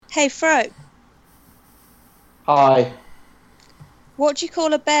Hey Fro, Hi, what do you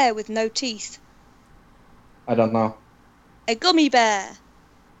call a bear with no teeth? I don't know. A gummy bear.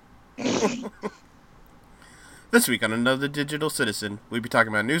 This week on Another Digital Citizen, we'll be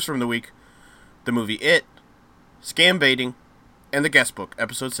talking about news from the week, the movie It, scam baiting, and the guest book,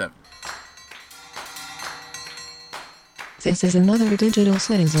 episode 7. This is Another Digital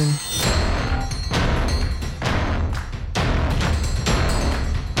Citizen.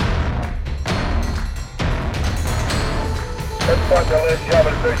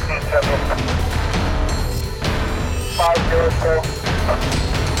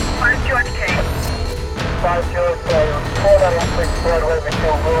 George K. 496 Broadway,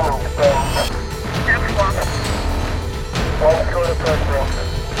 McGill Road, Next one. One to the first room.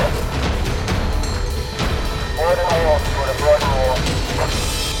 More than a walk to the Broadway wall.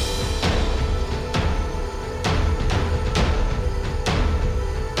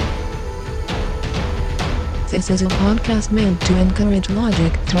 This is a podcast meant to encourage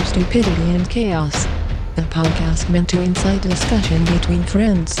logic through stupidity and chaos. A podcast meant to incite discussion between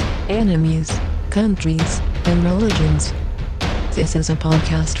friends, enemies, countries, and religions. This is a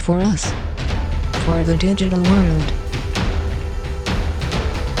podcast for us. For the digital world.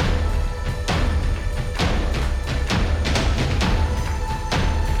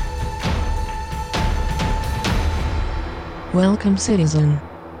 Welcome, citizen.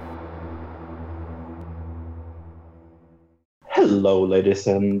 Hello, ladies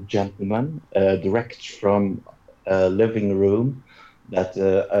and gentlemen. Direct from a living room that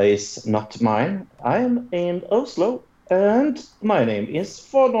is not mine. I'm in Oslo, and my name is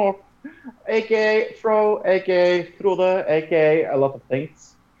Fornor, aka Fro, aka Frode, aka a lot of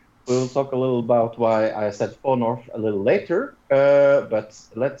things. We'll talk a little about why I said Fornor a little later, but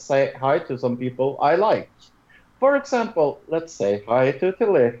let's say hi to some people I like. For example, let's say hi to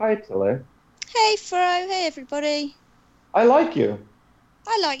Tilly. Hi, Tilly. Hey Fro, hey everybody. I like you.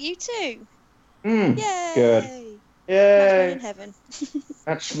 I like you too. Yay! Good. Match Yay. in heaven.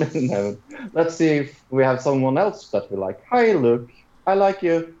 Match made in heaven. Let's see if we have someone else that we like. Hi, Luke. I like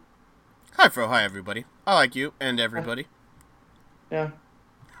you. Hi, Fro. Hi, everybody. I like you and everybody. Yeah.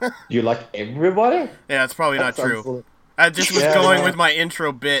 You like everybody? Yeah, it's probably not That sounds true. li- I just was Yeah. going with my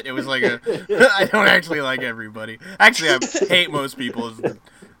intro bit. It was like I don't actually like everybody. Actually, I hate most people, is the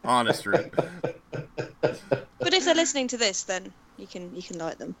honest truth. But if they're listening to this, then you can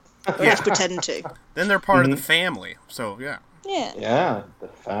like them. Or Yeah. just pretend to. Then they're part of the family. So, yeah. Yeah. Yeah, the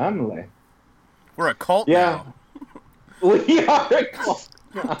family. We're a cult Yeah. now. We are a cult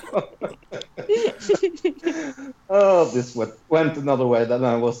now. Oh, this went another way than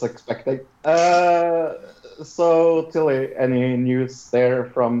I was expecting. So, Tilly, any news there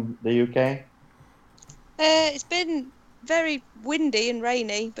from the UK? It's been very windy and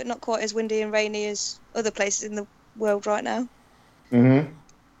rainy, but not quite as windy and rainy as other places in the world right now. Mm-hmm.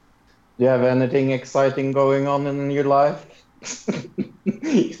 Do you have anything exciting going on in your life?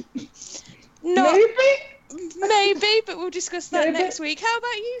 Not Maybe? maybe, but we'll discuss that Maybe. next week. How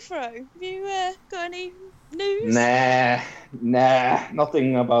about you, Fro? Have you got any news? Nah,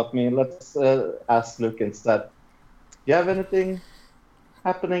 nothing about me. Let's ask Luke instead. Do you have anything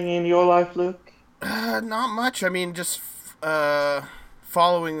happening in your life, Luke? Not much. I mean, just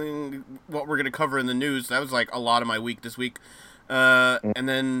following what we're going to cover in the news. That was like a lot of my week this week. And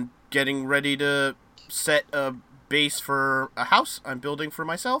then getting ready to set a base for a house I'm building for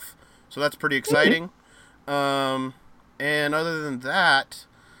myself. So that's pretty exciting. And other than that,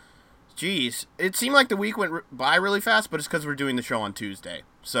 geez, it seemed like the week went by really fast, but it's because we're doing the show on Tuesday.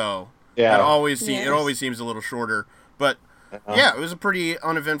 So Yeah. it always Yes. seems a little shorter. But yeah, it was a pretty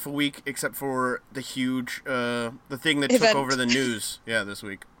uneventful week, except for the huge, the thing that Event. took over the news. Yeah, this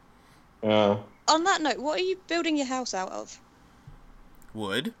week. Yeah. On that note, what are you building your house out of?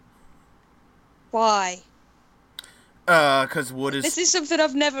 Wood. Why? 'Cause wood is... This is something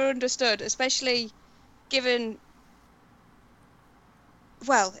I've never understood, especially given,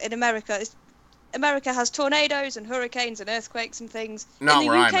 well, in America. America has tornadoes and hurricanes and earthquakes and things. Not in the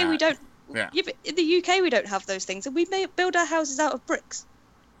where I'm UK, we at. don't. Yeah. But in the UK, we don't have those things, and we may build our houses out of bricks.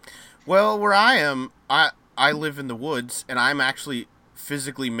 Well, where I am, I live in the woods, and I'm actually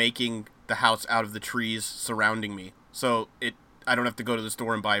physically making the house out of the trees surrounding me. So I don't have to go to the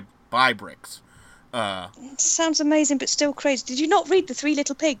store and buy bricks. Sounds amazing, but still crazy. Did you not read The Three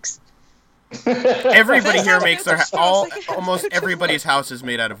Little Pigs? Everybody That here sounds makes good. their That all sounds like a almost good everybody's house is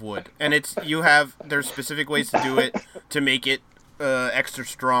made out of wood, and there's specific ways to do it to make it extra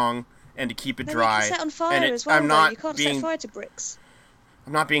strong and to keep it Then dry. you can set on fire and as well. I'm though. not You can't being set fire to bricks.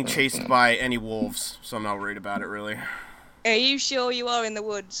 I'm not being chased by any wolves, so I'm not worried about it really. Are you sure you are in the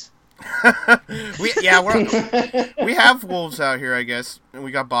woods? We have wolves out here, I guess. And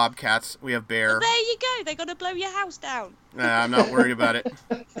we got bobcats. We have bear. Well, there you go. They're gonna blow your house down. Nah, I'm not worried about it.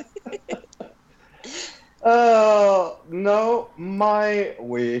 No, my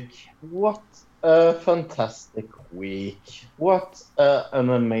week. What a fantastic week. What an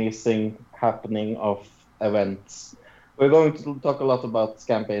amazing happening of events. We're going to talk a lot about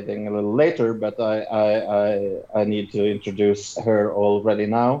scam baiting a little later, but I need to introduce her already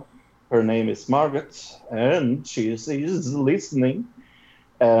now. Her name is Margaret, and she is listening,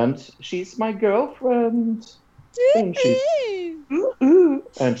 and she's my girlfriend. And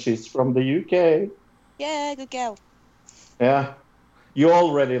she's from the UK. Yeah, good girl. Yeah. You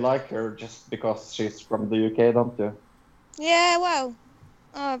already like her just because she's from the UK, don't you? Yeah, well,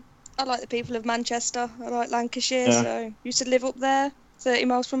 I like the people of Manchester. I like Lancashire, Yeah. so used to live up there, 30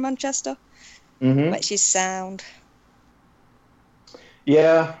 miles from Manchester. Mm-hmm. But she's sound.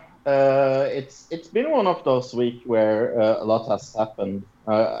 Yeah. It's been one of those weeks where a lot has happened.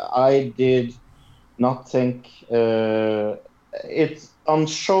 I did not think it's on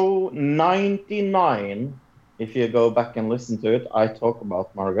show 99. If you go back and listen to it, I talk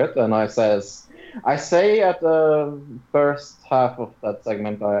about Margaret, and I say at the first half of that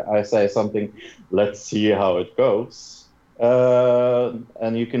segment, I say something. Let's see how it goes,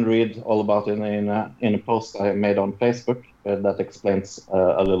 and you can read all about it in a post I made on Facebook that explains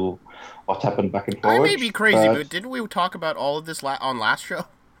a little what happened back and forth. I may be crazy, but didn't we talk about all of this on last show?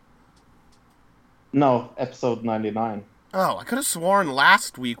 No, episode 99. Oh, I could have sworn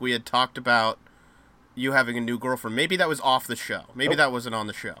last week we had talked about you having a new girlfriend. Maybe that was off the show. Maybe that wasn't on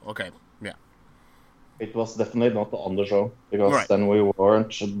the show. Okay, yeah. It was definitely not on the show, because Right. then we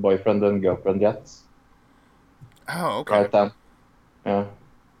weren't boyfriend and girlfriend yet. Oh, okay. Right then. Yeah.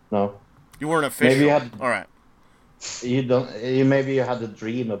 No. You weren't official. Maybe you had- All right. Maybe you had a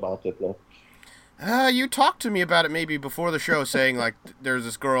dream about it, though. You talked to me about it maybe before the show, saying like there's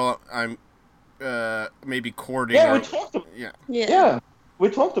this girl I'm maybe courting. Yeah, or, we talked. Yeah. Yeah, we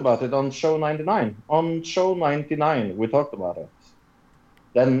talked about it on show 99. On show 99, we talked about it.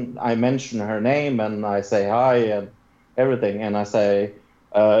 Then I mention her name and I say hi and everything, and I say,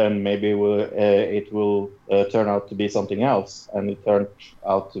 and maybe it will turn out to be something else, and it turned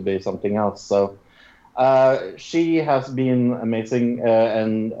out to be something else. So she has been amazing,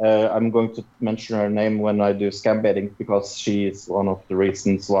 and I'm going to mention her name when I do scam baiting, because she is one of the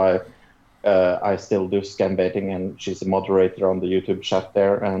reasons why I still do scam baiting, and she's a moderator on the YouTube chat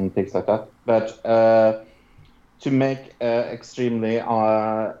there and things like that. But to make extremely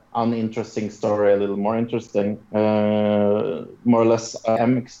uninteresting story a little more interesting, more or less,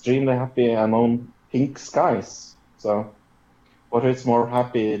 I'm extremely happy I'm on pink skies. So what is more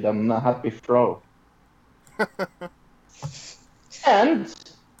happy than a happy Fro? And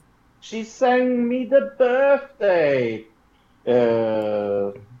she sang me the birthday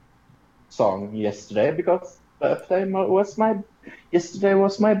song yesterday, because yesterday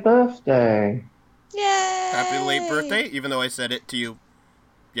was my birthday. Yay! Happy late birthday, even though I said it to you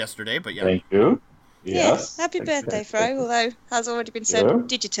yesterday, but yeah. Thank you. Yeah, Yes. happy Thank birthday, you. Fro, although has already been said Yeah.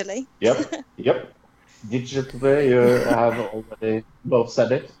 digitally. Yep. Digitally, you have already both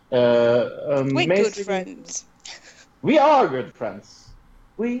said it. We're good Amazing- friends. We are good friends.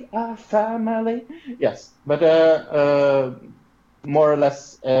 We are family. Yes, but more or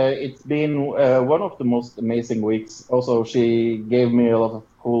less, it's been one of the most amazing weeks. Also, she gave me a lot of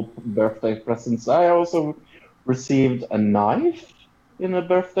cool birthday presents. I also received a knife in a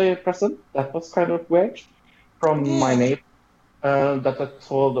birthday present. That was kind of weird from my neighbor. That I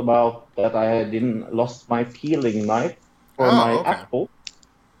told about that I didn't lost my peeling knife for my okay. apple,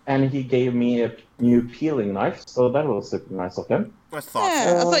 and he gave me a new peeling knife. So that was super nice of him. That's thoughtful.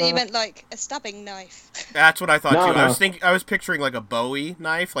 Yeah, I thought you meant like a stabbing knife. That's what I thought No, too. no. I was picturing like a Bowie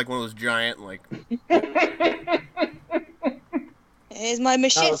knife, like one of those giant like. Here's my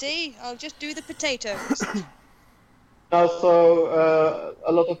machete. I'll just do the potatoes. Also,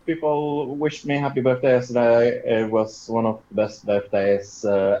 a lot of people wished me happy birthday yesterday. It was one of the best birthdays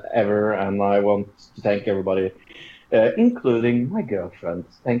ever, and I want to thank everybody, including my girlfriend.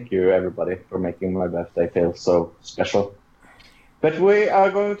 Thank you, everybody, for making my birthday feel so special. But we are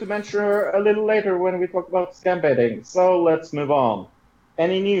going to mention her a little later when we talk about scam baiting. So let's move on.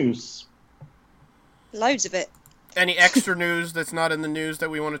 Any news? Loads of it. Any extra news that's not in the news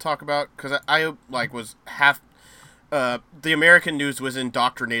that we want to talk about? Because I like was half. The American news was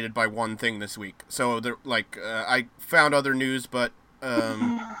indoctrinated by one thing this week. So I found other news, but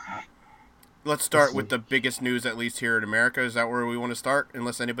let's start with the biggest news, at least here in America. Is that where we want to start?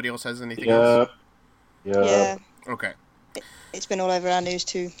 Unless anybody else has anything else. Yeah. Yeah. Okay. It's been all over our news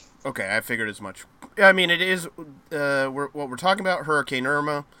too. Okay, I figured as much. Yeah, I mean, it is. What we're talking about, Hurricane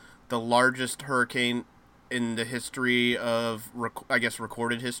Irma, the largest hurricane in the history of,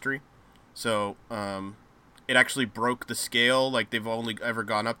 recorded history. So, it actually broke the scale. Like, they've only ever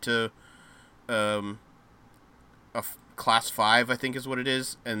gone up to class 5, I think is what it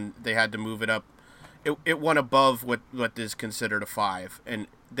is, and they had to move it up. It went above what is considered a 5, and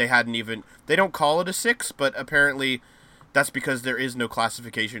they don't call it a 6, but apparently that's because there is no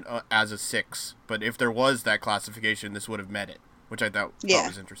classification as a 6. But if there was that classification, this would have met it, which I thought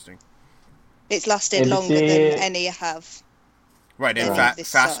was interesting. It's lasted longer than any have. Right, and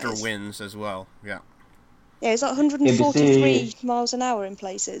faster size. winds as well. Yeah. Yeah, it's like 143 miles an hour in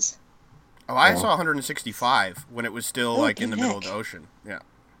places. Oh, I saw 165 when it was still in the middle of the ocean. Yeah.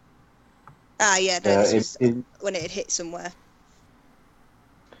 Ah, yeah, no, this was when it had hit somewhere.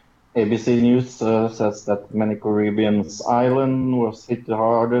 ABC News says that many Caribbean islands was hit the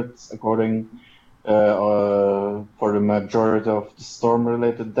hardest, according for the majority of the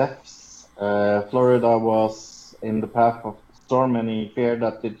storm-related deaths. Florida was in the path of the storm, and he feared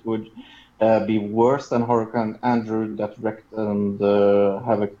that it would be worse than Hurricane Andrew that wrecked and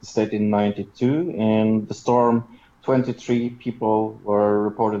havoc the state in '92. In the storm, 23 people were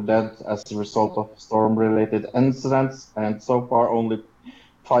reported dead as a result of storm-related incidents, and so far only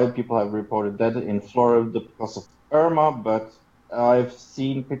 5 people have reported dead in Florida because of Irma, but I've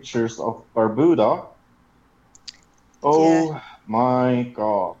seen pictures of Barbuda. Oh my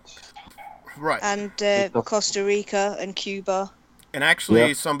God. Right. And Costa Rica and Cuba. And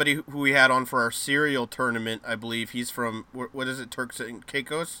actually, somebody who we had on for our cereal tournament, I believe, he's from, what is it, Turks and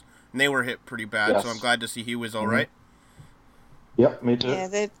Caicos? And they were hit pretty bad, so I'm glad to see he was all right. Yep, me too. Yeah,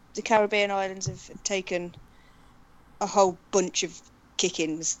 the Caribbean islands have taken a whole bunch of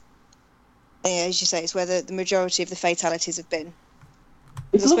kickings. Yeah, as you say, it's where the majority of the fatalities have been.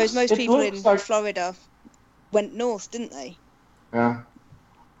 I suppose most people in Florida went north, didn't they? Yeah.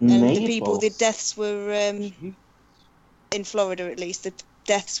 And the deaths were, in Florida at least, the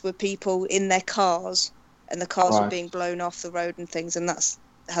deaths were people in their cars, and the cars were being blown off the road and things, and that's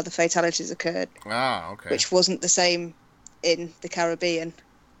how the fatalities occurred. Ah, okay. Which wasn't the same in the Caribbean.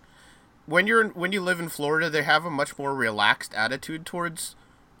 When you live in Florida, they have a much more relaxed attitude towards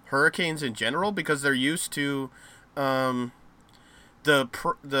hurricanes in general because they're used to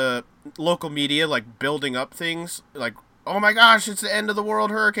the local media like building up things like, oh my gosh, it's the end of the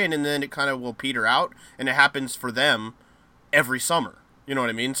world hurricane, and then it kind of will peter out, and it happens for them every summer. You know what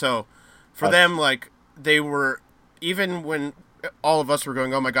I mean? So for them, like, they were, even when all of us were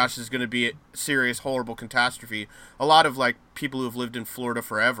going, oh my gosh, this is going to be a serious, horrible catastrophe, a lot of like people who have lived in Florida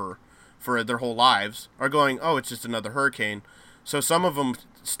forever, for their whole lives, are going, oh, it's just another hurricane. So some of them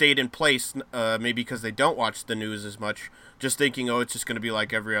stayed in place, maybe because they don't watch the news as much, just thinking, oh, it's just going to be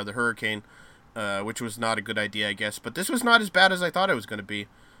like every other hurricane, which was not a good idea, I guess. But this was not as bad as I thought it was going to be,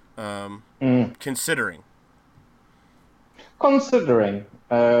 considering. For Florida,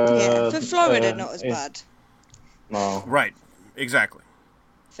 not as bad. No. Right, exactly.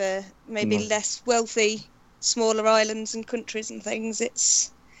 For maybe less wealthy, smaller islands and countries and things,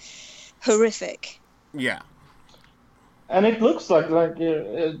 it's horrific. Yeah. And it looks like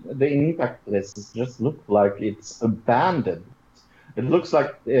the impact of this just looks like it's abandoned. It looks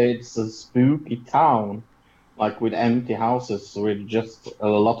like it's a spooky town, like with empty houses with just a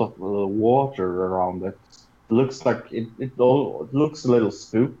lot of water around it. It looks like it looks a little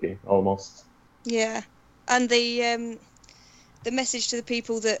spooky almost. Yeah, and the message to the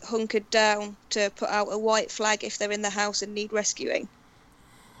people that hunkered down to put out a white flag if they're in the house and need rescuing.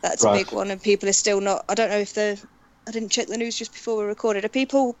 That's a big one, and people are still not. I don't know if I didn't check the news just before we recorded. Are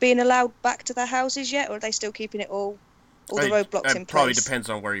people being allowed back to their houses yet, or are they still keeping it all the roadblocks in place? It probably depends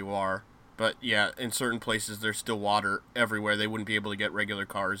on where you are. But yeah, in certain places there's still water everywhere. They wouldn't be able to get regular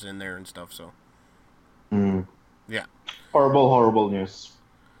cars in there and stuff. So. Yeah. Horrible news.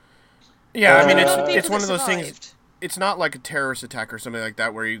 Yeah, I mean it's one of those things. It's not like a terrorist attack or something like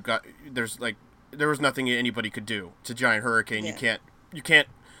that where there was nothing anybody could do. It's a giant hurricane. Yeah. You can't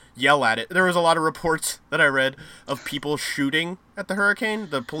yell at it. There was a lot of reports that I read of people shooting at the hurricane.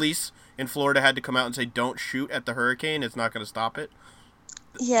 The police in Florida had to come out and say, don't shoot at the hurricane. It's not going to stop it.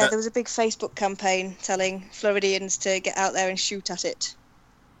 Yeah, there was a big Facebook campaign telling Floridians to get out there and shoot at it.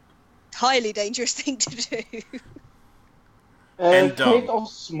 Highly dangerous thing to do. Kate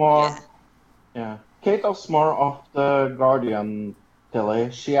Osmore, Kate Osmore of the Guardian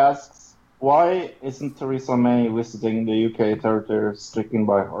tele, she asks, why isn't Theresa May visiting the UK territory stricken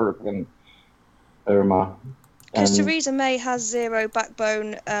by Hurricane Irma? Because Theresa May has zero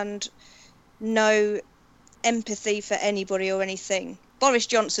backbone and no empathy for anybody or anything. Boris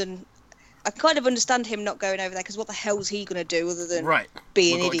Johnson, I kind of understand him not going over there, because what the hell's he going to do other than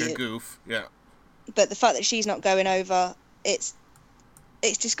be an Look idiot? like a goof, yeah. But the fact that she's not going over, it's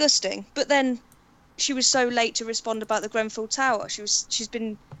disgusting. But then she was so late to respond about the Grenfell Tower. She's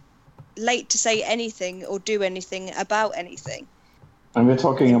been late to say anything or do anything about anything. And we're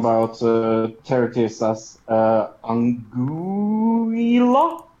talking about territories as Anguilla?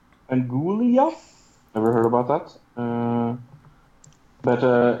 Ever heard about that? But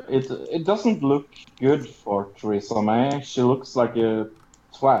it doesn't look good for Theresa May. She looks like a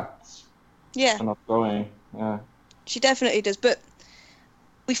twat. Yeah. For not going. Yeah. She definitely does. But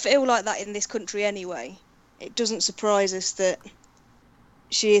we feel like that in this country anyway. It doesn't surprise us that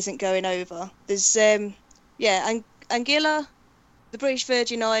she isn't going over. There's Anguilla, the British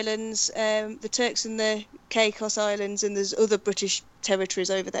Virgin Islands, the Turks and the Caicos Islands, and there's other British territories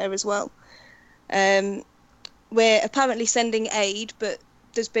over there as well. We're apparently sending aid, but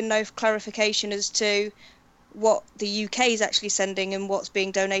there's been no clarification as to what the UK is actually sending and what's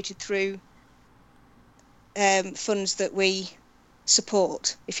being donated through funds that we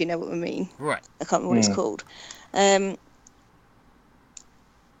support, if you know what I mean. Right. I can't remember what it's called.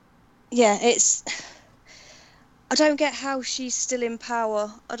 It's... I don't get how she's still in power.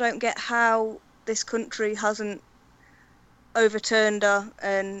 I don't get how this country hasn't overturned her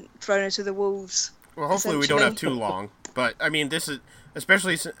and thrown her to the wolves. Well, hopefully we don't have too long. But, I mean, this is...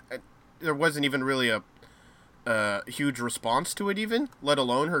 Especially... There wasn't even really a huge response to it even, let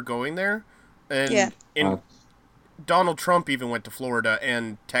alone her going there. And Donald Trump even went to Florida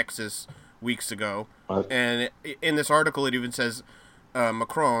and Texas weeks ago. And in this article it even says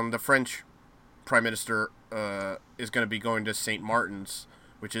Macron, the French Prime Minister, is going to be going to St. Martin's,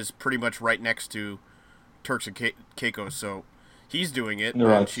 which is pretty much right next to Turks and Caicos. So he's doing it,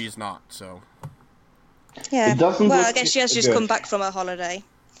 and she's not. So yeah, well, I guess she has just come back from her holiday.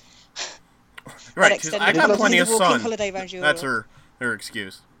 Right, 'cause I got plenty of sun. That's her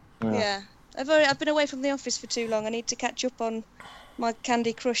excuse. Yeah. I've been away from the office for too long. I need to catch up on my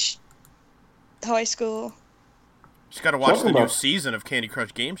Candy Crush high score. She's got to watch the new season of Candy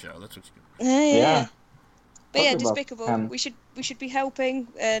Crush Game Show. That's what she... Yeah. But yeah, despicable. We should be helping,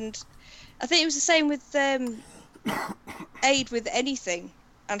 and I think it was the same with aid with anything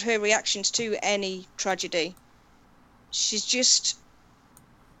and her reactions to any tragedy. She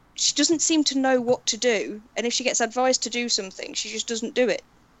doesn't seem to know what to do, and if she gets advised to do something, she just doesn't do it.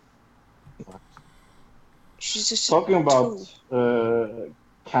 She's just talking about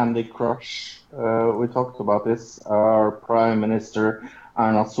Candy Crush. We talked about this. Our Prime Minister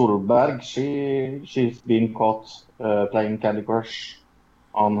Erna Solberg. She's been caught playing Candy Crush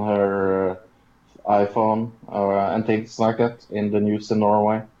on her iPhone and things like that in the news in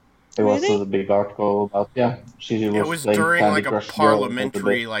Norway. It was a big article about she was. It was playing during Candy like Crush a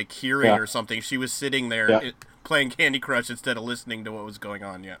parliamentary hearing or something. She was sitting there playing Candy Crush instead of listening to what was going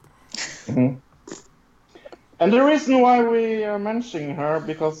on. Yeah. Mm-hmm. And the reason why we are mentioning her,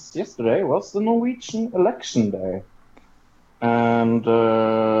 because yesterday was the Norwegian election day. And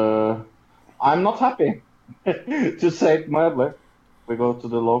I'm not happy, to say it mildly. We go to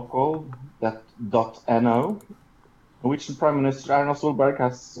the local.no. Norwegian Prime Minister Erna Solberg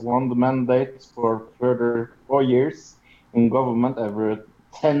has won the mandate for further 4 years in government after a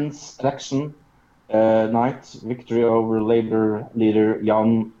tense election night victory over Labour leader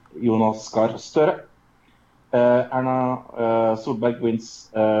Jonas Gahr Støre. Erna Solberg wins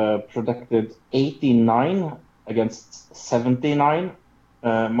predicted 89 against 79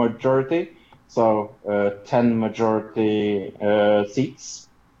 majority, so 10 majority seats.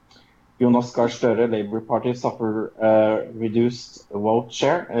 Jonas Gahr Støre, Labour Party, suffered reduced vote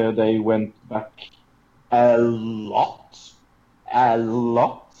share. They went back a lot. And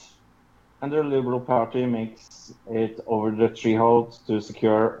the Liberal Party makes it over the threshold to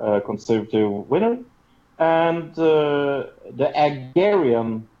secure a Conservative winner. And the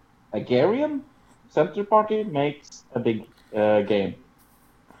Agrarian Centre Party makes a big game.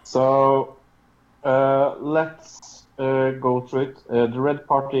 So let's go through it. The Red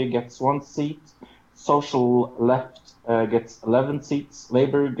Party gets 1 seat. Social Left gets 11 seats.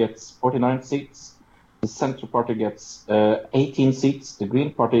 Labour gets 49 seats. The Centre Party gets 18 seats. The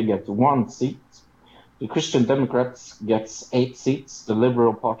Green Party gets 1 seat. The Christian Democrats gets 8 seats. The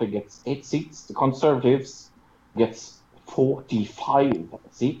Liberal Party gets 8 seats. The Conservatives gets 45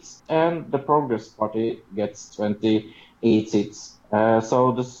 seats. And the Progress Party gets 28 seats.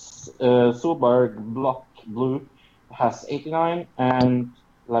 So the Solberg Bloc Blue has 89. And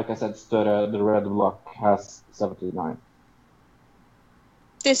like I said, Støre, the Red Bloc, has 79.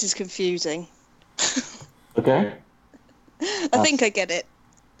 This is confusing. Okay. I think I get it.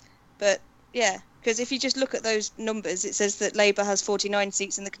 But, yeah, because if you just look at those numbers, it says that Labour has 49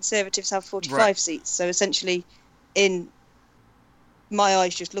 seats and the Conservatives have 45 seats. So essentially, in my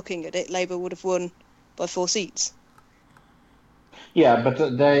eyes, just looking at it, Labour would have won by 4 seats. Yeah,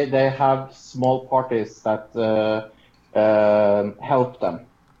 but they have small parties that help them.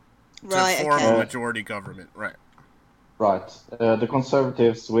 Right, to form okay. a majority government, right? Right. The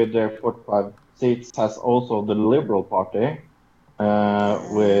Conservatives with their 45 seats has also the Liberal Party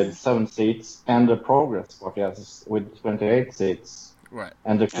with 7 seats, and the Progress Party has with 28 seats, Right.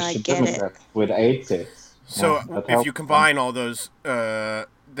 and the I Christian get it. Democrats with 8 seats. So Yeah, that if helps you them. combine all those,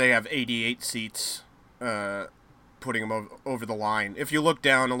 they have 88 seats, putting them over the line. If you look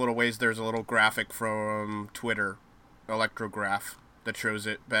down a little ways, there's a little graphic from Twitter, Electrograph, that shows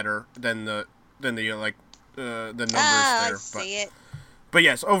it better than the numbers I there. see it. But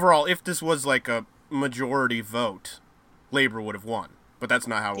yes, overall, if this was like a majority vote, Labour would have won. But that's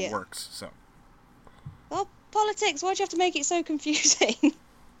not how it Yeah. works. So Well, politics, why'd you have to make it so confusing?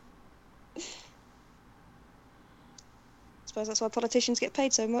 I suppose that's why politicians get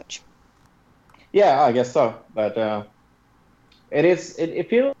paid so much. Yeah, I guess so. But it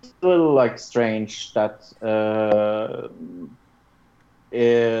feels a little like strange that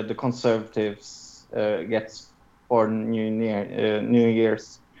the Conservatives gets for New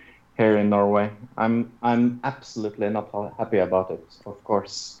Year's here in Norway. I'm absolutely not happy about it, of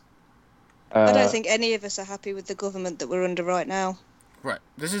course. I don't think any of us are happy with the government that we're under right now. right,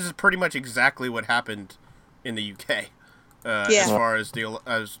 this is pretty much exactly what happened in the UK. Yeah. As far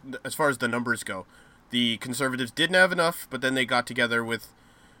as the numbers go, the Conservatives didn't have enough, but then they got together with,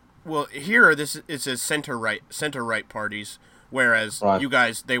 well, here it says center right parties, whereas Right. you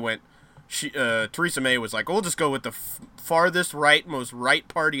guys, they went. Theresa May was like, "We'll just go with the farthest right, most right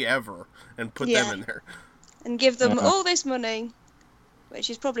party ever, and put Yeah. them in there." And give them Yeah. all this money, which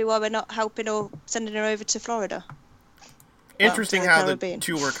is probably why we're not helping or sending her over to Florida. Interesting to the how the Caribbean.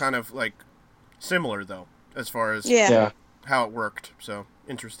 two were kind of like similar, though, as far as Yeah. Yeah. how it worked. So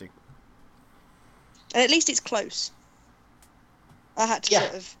interesting. And at least it's close. I had to Yeah.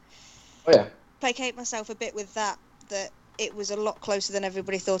 sort of Oh yeah. placate myself a bit with that it was a lot closer than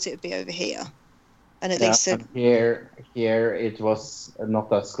everybody thought it would be over here. And at least and here it was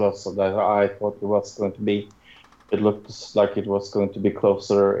not as close as I thought it was going to be. It looked like it was going to be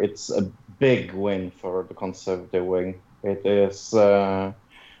closer. It's a big win for the Conservative wing. It is a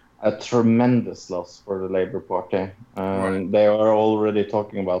tremendous loss for the Labour Party. Right. They are already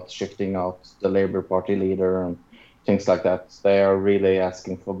talking about shifting out the Labour Party leader and things like that. They are really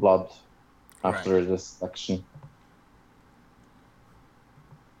asking for blood after this election.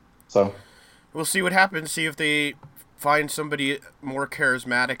 So We'll see what happens. See if they find somebody more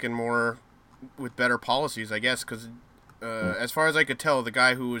charismatic and more with better policies, I guess. Because as far as I could tell, the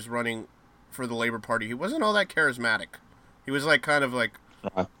guy who was running for the Labour Party, he wasn't all that charismatic. He was like kind of like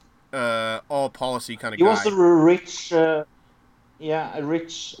all policy kind of he guy. was a rich, a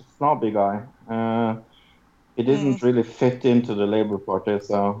rich snobby guy. He didn't really fit into the Labour Party,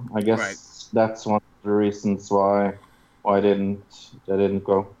 so I guess that's one of the reasons why they didn't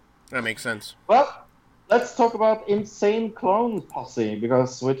go. That makes sense. Well, let's talk about Insane Clone Posse,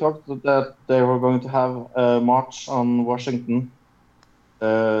 because we talked that they were going to have a march on Washington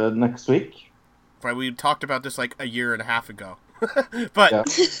next week. Right, we talked about this like a year and a half ago. But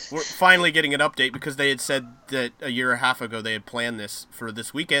we're finally getting an update because they had said that a year and a half ago they had planned this for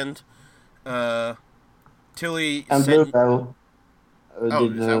this weekend. Tilly And sent... Bluebell is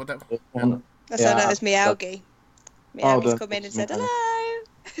that what that... That's how that was Meowgi. Meowgi's come in and said, hello.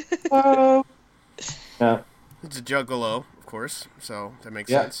 Oh. Yeah. It's a juggalo, of course, so that makes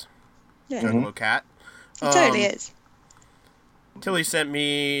Yeah. sense. Yeah. Juggalo cat. It totally is. Tilly sent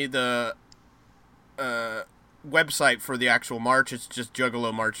me the website for the actual march. It's just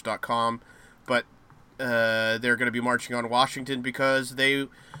juggalomarch.com. But they're going to be marching on Washington because their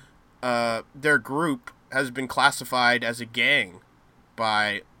group has been classified as a gang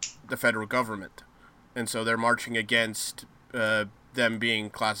by the federal government. And so they're marching against them being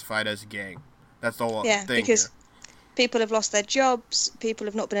classified as a gang. That's the whole thing because here. people have lost their jobs, people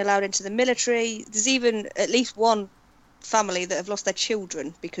have not been allowed into the military. There's even at least one family that have lost their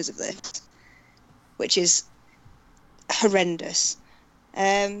children because of this, which is horrendous.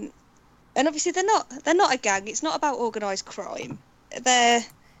 And obviously they're not a gang. It's not about organised crime. I'm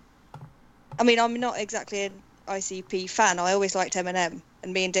not exactly an ICP fan. I always liked Eminem,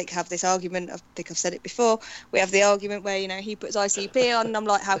 and me and Dick have this argument. I think I've said it before. We have the argument where he puts ICP on, and I'm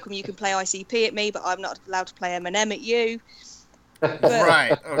like, how come you can play ICP at me, but I'm not allowed to play Eminem at you? But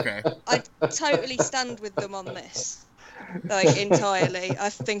Right. Okay. I totally stand with them on this, like entirely. I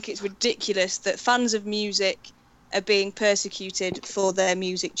think it's ridiculous that fans of music are being persecuted for their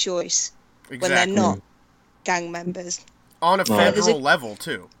music choice when they're Exactly. not gang members. On a Right. federal level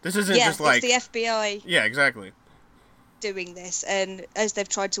too. This isn't Yeah, just like. it's the FBI Yeah. Exactly. doing this, and as they've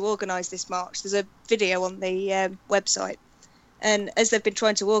tried to organise this march, there's a video on the website, and as they've been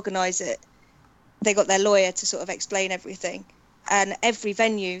trying to organise it, they got their lawyer to sort of explain everything, and every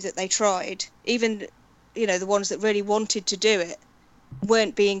venue that they tried, even the ones that really wanted to do it,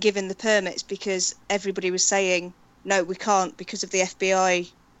 weren't being given the permits because everybody was saying no, we can't because of the FBI,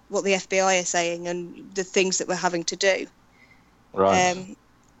 what the FBI are saying and the things that we're having to do. Right.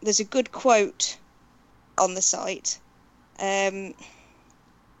 There's a good quote on the site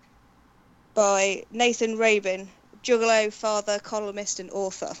by Nathan Rabin, Juggalo, father, columnist and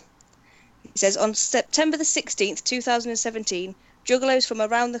author. He says, on September the 16th, 2017, Juggalos from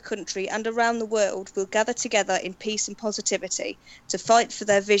around the country and around the world will gather together in peace and positivity to fight for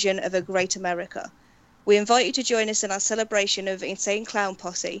their vision of a great America. We invite you to join us in our celebration of Insane Clown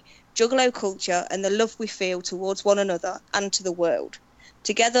Posse, Juggalo culture and the love we feel towards one another and to the world.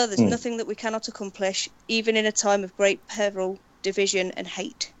 Together, there's nothing that we cannot accomplish, even in a time of great peril, division and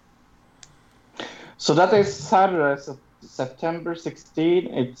hate. So that is Saturday, September 16.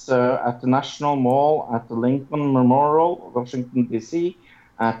 It's at the National Mall at the Lincoln Memorial, Washington, D.C.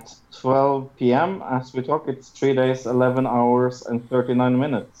 at 12 p.m. As we talk, it's 3 days, 11 hours, and 39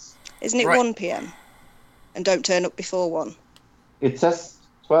 minutes. Isn't it Right. 1 p.m? And don't turn up before 1. It says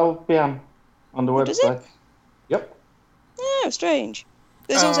 12 p.m. on the Oh, does it? website. Yep. Oh, strange.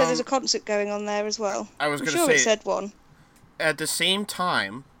 There's a concert going on there as well. I was I'm gonna sure say it said 1. at the same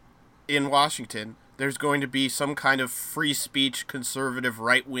time in Washington, there's going to be some kind of free speech, conservative,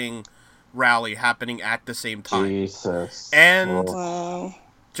 right-wing rally happening at the same time. Jesus. And- Oh. Wow.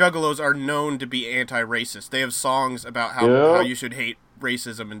 Juggalos are known to be anti-racist. They have songs about how Yeah. you should hate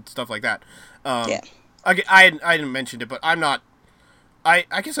racism and stuff like that. Yeah. I didn't mention it, but I'm not... I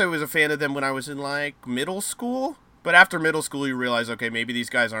guess I was a fan of them when I was in, like, middle school. But after middle school, you realize, okay, maybe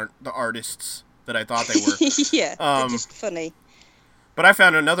these guys aren't the artists that I thought they were. Yeah, they're just funny. But I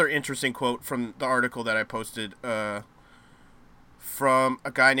found another interesting quote from the article that I posted from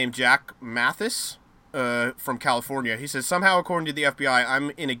a guy named Jack Mathis from California. He says, somehow, according to the FBI,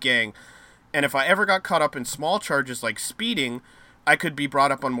 I'm in a gang, and if I ever got caught up in small charges like speeding, I could be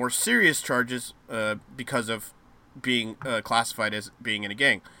brought up on more serious charges because of being classified as being in a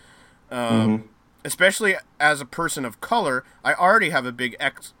gang. Especially as a person of color, I already have a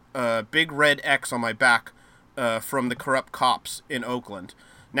big red X on my back from the corrupt cops in Oakland.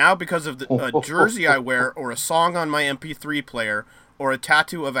 Now, because of the jersey I wear, or a song on my MP3 player, or a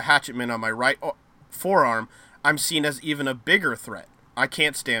tattoo of a hatchetman on my right forearm, I'm seen as even a bigger threat. I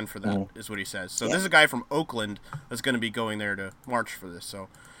can't stand for that, is what he says. So this is a guy from Oakland that's going to be going there to march for this. So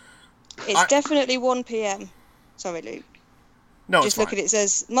It's definitely 1 p.m. Sorry, Luke. no, Just it's look fine. at it. It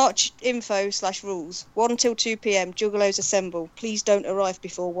says March info/rules. 1 till 2 p.m. Juggalos assemble. Please don't arrive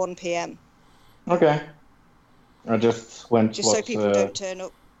before 1 p.m. Okay. I just went. Just so people don't turn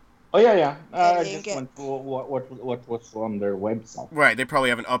up. Oh yeah. I you just get- went for what was on their website. Right, they probably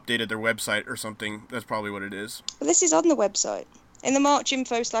haven't updated their website or something. That's probably what it is. But this is on the website. In the March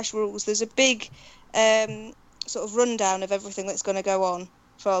info/rules, there's a big sort of rundown of everything that's going to go on.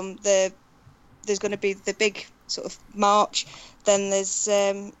 There's going to be the big sort of march. Then there's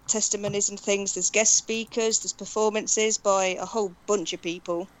testimonies and things. There's guest speakers. There's performances by a whole bunch of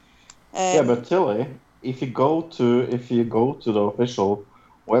people. Yeah, but Tilly, if you go to the official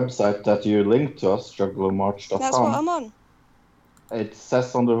website that you linked to us, juggalomarch.com, that's what I'm on. it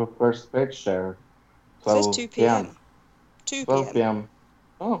says on the first page there, It 12 says 2 p.m. 2 12 p.m. p.m.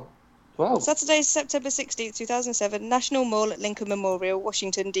 Oh, 12. Saturday, September 16th, 2007, National Mall at Lincoln Memorial,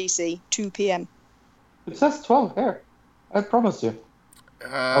 Washington, D.C., 2 p.m. It says 12 here. I promise you.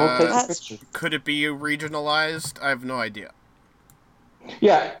 I will take a That's- picture. Could it be regionalized? I have no idea.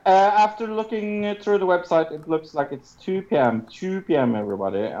 Yeah, after looking through the website, it looks like it's 2 p.m. 2 p.m.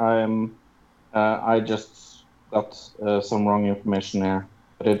 everybody. I just got some wrong information here,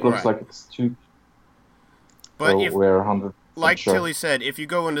 but it looks Right. like it's 2. But so if, we're 100% like sure. Tilly said, if you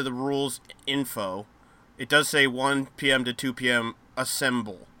go into the rules info, it does say 1 p.m. to 2 p.m.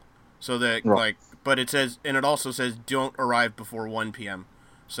 assemble. So that, Right. like, but it says, and it also says don't arrive before 1 p.m.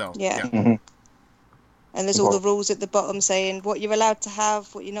 So, Yeah. Mhm. And there's all the rules at the bottom saying what you're allowed to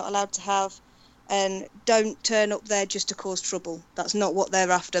have, what you're not allowed to have, and don't turn up there just to cause trouble. That's not what they're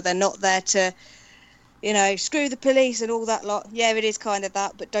after. They're not there to you know, screw the police and all that lot. Yeah, it is kind of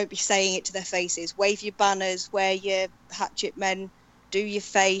that, but don't be saying it to their faces. Wave your banners, wear your hatchet men, do your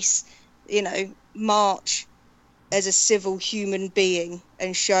face, you know, march as a civil human being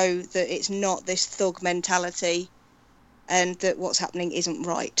and show that it's not this thug mentality and that what's happening isn't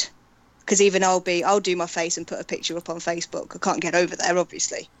right. Because even I'll do my face and put a picture up on Facebook. I can't get over there,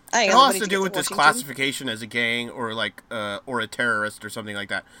 obviously. It all has to do with this classification as a gang or like or a terrorist or something like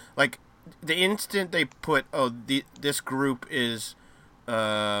that. Like the instant they put this group is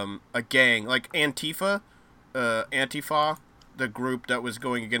a gang, like Antifa, the group that was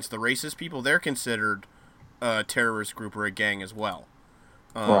going against the racist people, they're considered a terrorist group or a gang as well.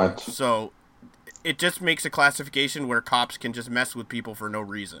 Right. So it just makes a classification where cops can just mess with people for no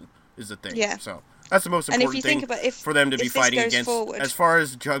reason is the thing. Yeah. So that's the most important thing for them to be fighting against. Forward, as far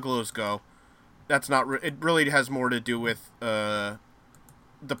as juggalos go, that's not. It really has more to do with the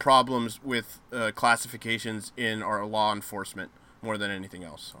problems with classifications in our law enforcement more than anything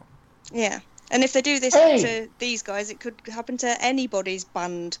else. So. Yeah, and if they do this to these guys, it could happen to anybody's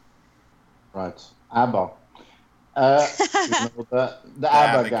band. Right. ABBA. You know, the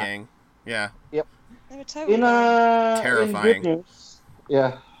ABBA gang. Yeah. Yep. They were totally terrifying. In good news,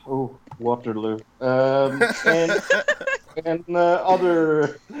 yeah. Oh, Waterloo. And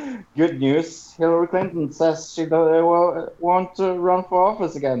other good news, Hillary Clinton says she want to run for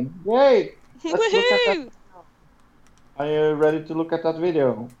office again. Yay! Let's look at that. Are you ready to look at that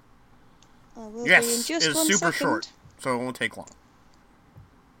video? Yes, it's super short, so it won't take long.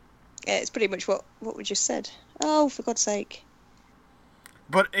 Yeah, it's pretty much what we just said. Oh, for God's sake.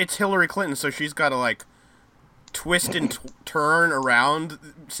 But it's Hillary Clinton, so she's got to, like, twist and turn around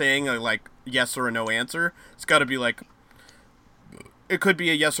saying a, like, yes or a no answer. It's got to be, like, it could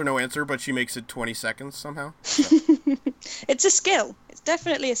be a yes or no answer, but she makes it 20 seconds somehow. So. It's a skill. It's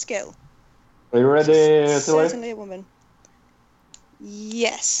definitely a skill. Are you ready, She's certainly a woman.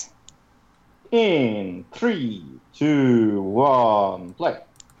 Yes. In 3, 2, 1, play.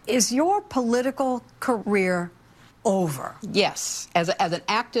 Is your political career over? Yes. As an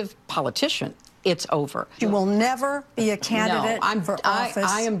active politician, it's over. You will never be a candidate for office?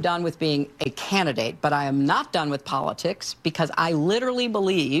 I am done with being a candidate, but I am not done with politics because I literally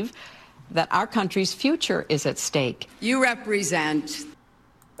believe that our country's future is at stake. You represent...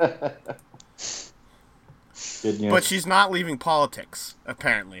 Good news. But she's not leaving politics,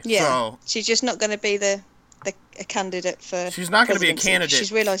 apparently. Yeah. So she's just not going to be a candidate for. She's not going to be a presidency. candidate.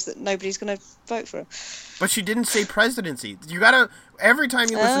 She's realised that nobody's going to vote for her. But she didn't say presidency. You gotta, every time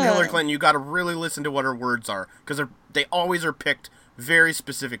you listen to Hillary Clinton, you gotta really listen to what her words are, because they always are picked very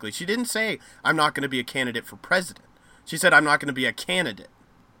specifically. She didn't say, I'm not going to be a candidate for president. She said, I'm not going to be a candidate.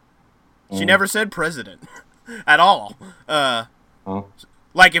 She never said president at all.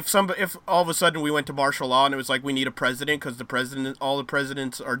 Like if all of a sudden we went to martial law and it was like we need a president because all the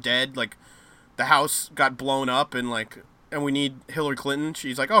presidents are dead, like the House got blown up and we need Hillary Clinton.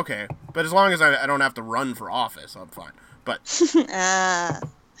 She's like, okay, but as long as I don't have to run for office, I'm fine. But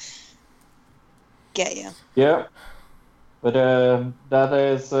get ya. Yeah, but that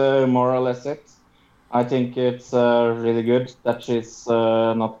is more or less it. I think it's really good that she's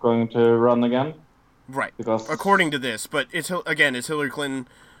not going to run again. Right, because according to this, but it's Hillary Clinton.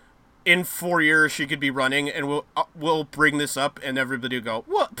 In 4 years, she could be running, and we'll bring this up, and everybody will go,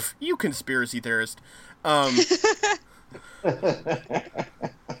 "What? Pff, you conspiracy theorist."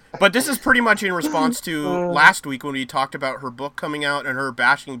 But this is pretty much in response to last week when we talked about her book coming out and her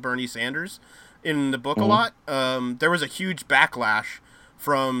bashing Bernie Sanders in the book a lot. There was a huge backlash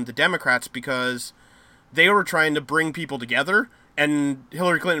from the Democrats because they were trying to bring people together, and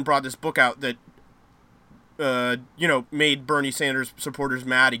Hillary Clinton brought this book out that made Bernie Sanders supporters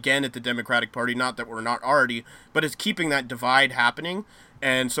mad again at the Democratic Party. Not that we're not already, but it's keeping that divide happening.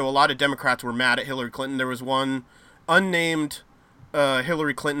 And so a lot of Democrats were mad at Hillary Clinton. There was one unnamed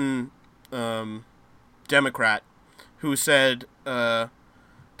Hillary Clinton Democrat who said that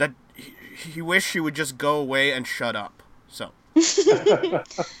he wished she would just go away and shut up. So.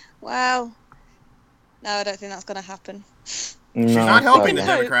 Wow. No, I don't think that's going to happen. She's not helping the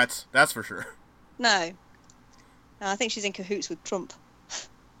Democrats, that's for sure. No. No, I think she's in cahoots with Trump.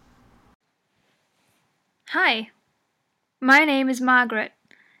 Hi, my name is Margaret,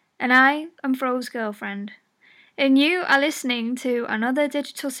 and I am Fro's girlfriend. And you are listening to Another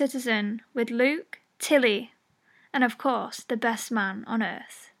Digital Citizen with Luke, Tilly, and of course, the best man on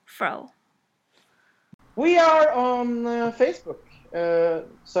earth, Fro. We are on Facebook.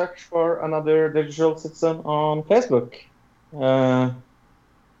 Search for Another Digital Citizen on Facebook.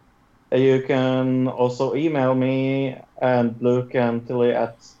 You can also email me and Luke and Tilly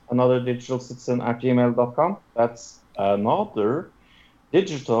at anotherdigitalcitizen@gmail.com. That's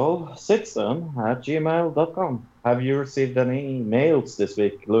anotherdigitalcitizen@gmail.com. Have you received any emails this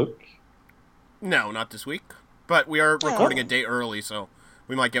week, Luke? No, not this week. But we are recording a day early, so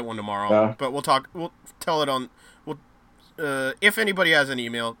we might get one tomorrow. Yeah. But we'll tell it on. If anybody has an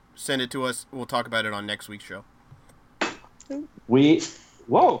email, send it to us. We'll talk about it on next week's show.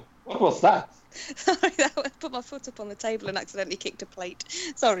 Whoa! What was that? Sorry, I put my foot up on the table and accidentally kicked a plate.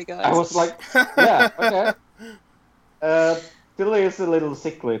 Sorry, guys. I was like, yeah, okay. Tilly is a little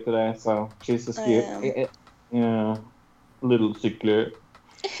sickly today, so she's excused. Yeah, a little sickly.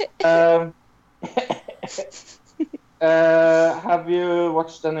 Have you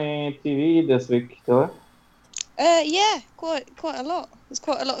watched any TV this week, Tilly? Yeah, quite a lot. There's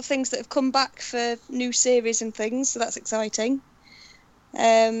quite a lot of things that have come back for new series and things, so that's exciting.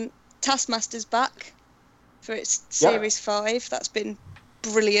 Taskmaster's back for its series 5. That's been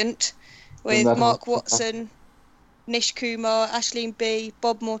brilliant, with Mark Watson, Nish Kumar, Aisling Bea,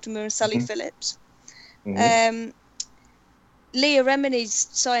 Bob Mortimer, and Sally Phillips. Leah Remini's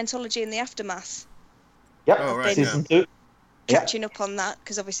Scientology in the Aftermath. Yep, right, season 2. Catching up on that,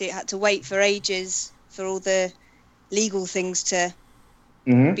 because obviously it had to wait for ages for all the legal things to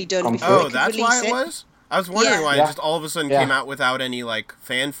be done before it could that's release why it was? I was wondering why it just all of a sudden came out without any, like,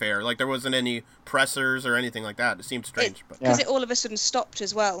 fanfare. Like, there wasn't any pressers or anything like that. It seemed strange. Because it all of a sudden stopped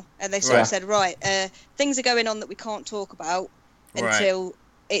as well. And they sort of said, things are going on that we can't talk about until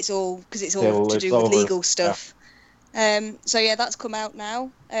it's all... Because it's all to do with legal stuff. Yeah. That's come out now.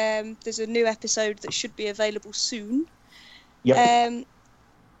 There's a new episode that should be available soon. Yep.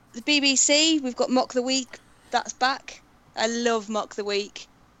 The BBC, we've got Mock the Week. That's back. I love Mock the Week.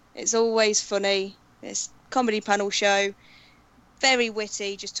 It's always funny. It's a comedy panel show. Very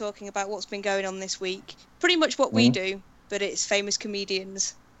witty, just talking about what's been going on this week. Pretty much what we do, but it's famous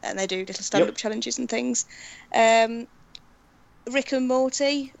comedians, and they do little stand-up challenges and things. Rick and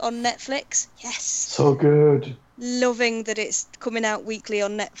Morty on Netflix. Yes. So good. Loving that it's coming out weekly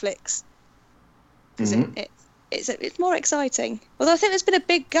on Netflix. Because it's more exciting. Although I think there's been a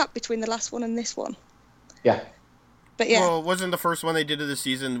big gap between the last one and this one. Yeah. But yeah. Well, wasn't the first one they did of the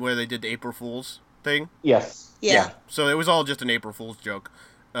season where they did the April Fool's thing? Yes. Yeah. So it was all just an April Fool's joke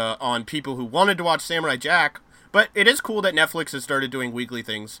on people who wanted to watch Samurai Jack. But it is cool that Netflix has started doing weekly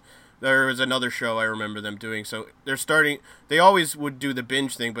things. There was another show I remember them doing. So they're starting... They always would do the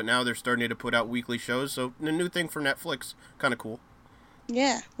binge thing, but now they're starting to put out weekly shows. So a new thing for Netflix. Kind of cool.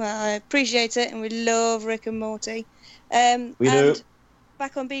 Yeah. Well, I appreciate it, and we love Rick and Morty. We do.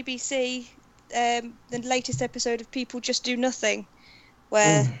 Back on BBC... the latest episode of People Just Do Nothing,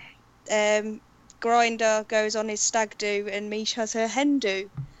 where Grinder goes on his stag do and Mish has her hen do,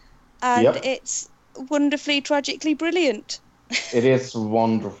 and it's wonderfully, tragically brilliant. It is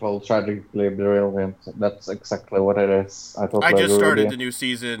wonderful, tragically brilliant. That's exactly what it is. I just started the new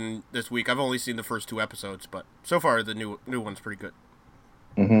season this week. I've only seen the first 2 episodes, but so far the new one's pretty good.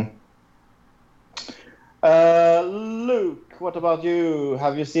 Luke, what about you?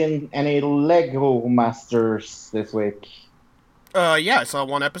 Have you seen any Lego Masters this week? Yeah, I saw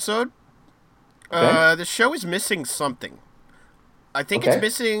 1 episode. Okay. The show is missing something. I think it's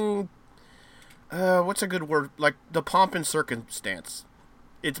missing... what's a good word? Like, the pomp and circumstance.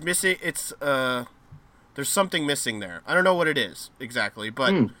 It's missing... there's something missing there. I don't know what it is, exactly,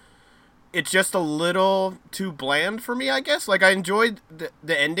 but... It's just a little too bland for me, I guess. Like, I enjoyed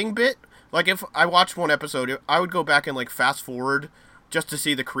the ending bit. Like, if I watched 1 episode, I would go back and, like, fast forward just to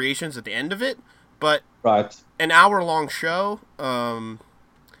see the creations at the end of it. But an hour-long show,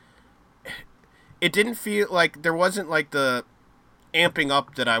 it didn't feel like there wasn't, like, the amping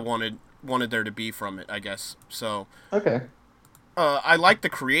up that I wanted there to be from it, I guess. So, I like the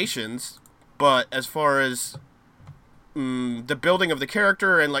creations, but as far as the building of the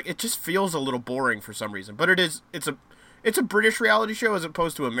character and, like, it just feels a little boring for some reason. But it's a British reality show as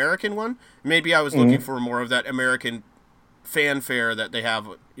opposed to an American one. Maybe I was looking for more of that American fanfare that they have,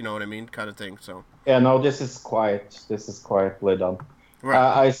 you know what I mean, kind of thing. So yeah, no, this is quietly done. Right.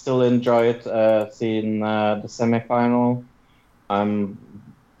 I still enjoy it. Seeing the semifinal, I'm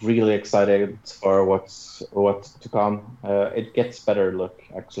really excited for what's to come. It gets better, look,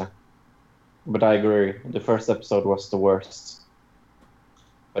 actually. But I agree, the first episode was the worst.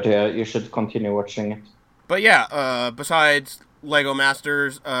 But yeah, you should continue watching it. But yeah, besides Lego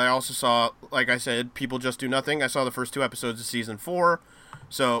Masters, I also saw, like I said, People Just Do Nothing. I saw the first 2 episodes of season 4.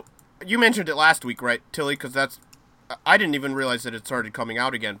 So, you mentioned it last week, right, Tilly? Because I didn't even realize that it started coming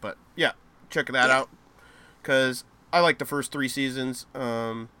out again. But yeah, check that out. Because I like the first 3 seasons.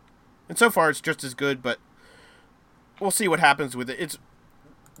 And so far it's just as good, but we'll see what happens with it. It's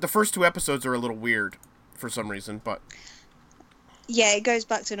the first 2 episodes are a little weird for some reason, but yeah, it goes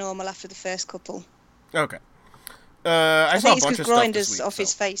back to normal after the first couple. Okay. I saw a bunch of stuff Grinders this week, off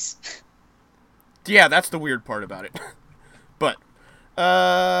his face. Yeah, that's the weird part about it. But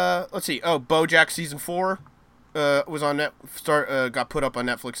let's see. Oh, BoJack season 4 was on got put up on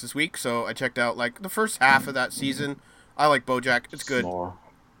Netflix this week, so I checked out like the first half of that season. I like BoJack; it's good. You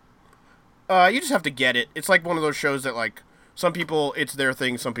just have to get it. It's like one of those shows that like some people it's their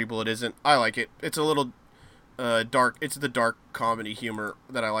thing, some people it isn't. I like it. It's a little dark. It's the dark comedy humor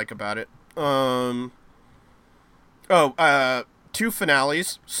that I like about it. 2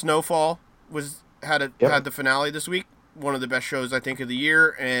 finales. Snowfall had the finale this week. One of the best shows I think of the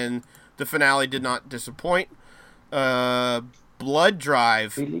year, and the finale did not disappoint. Blood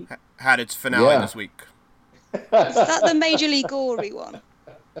Drive had its finale this week. Is that the majorly gory one?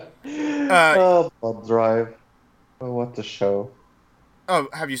 Blood Drive. Oh, what a show. Oh,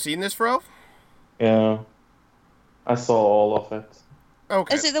 have you seen this, Fro? Yeah. I saw all of it.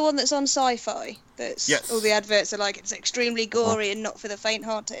 Okay. Is it the one that's on Sci-Fi? Yes. All the adverts are like it's extremely gory and not for the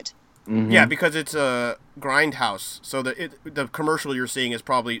faint-hearted. Mm-hmm. Yeah, because it's a Grindhouse, so the commercial you're seeing is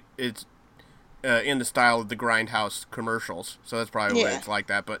probably in the style of the Grindhouse commercials, so that's probably why it's like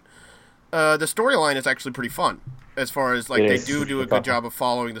that. But the storyline is actually pretty fun, as far as like they do a good job of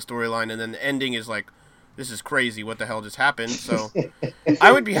following the storyline, and then the ending is like, this is crazy, what the hell just happened? So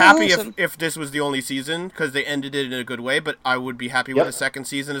I would be happy if this was the only season, because they ended it in a good way, but I would be happy with a second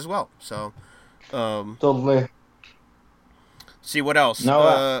season as well. So totally. See what else.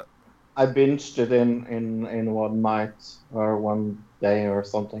 No, I binged it in one night or one day or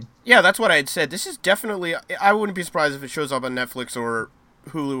something. Yeah, that's what I had said. This is definitely... I wouldn't be surprised if it shows up on Netflix or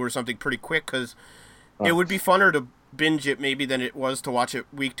Hulu or something pretty quick, because it would be funner to binge it maybe than it was to watch it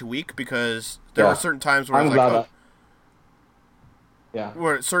week to week, because there were certain times where I was like...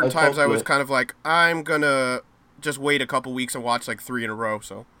 Where certain times I was kind of like, I'm gonna just wait a couple weeks and watch like 3 in a row,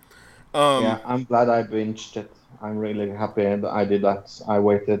 so... yeah, I'm glad I binged it. I'm really happy I did that. I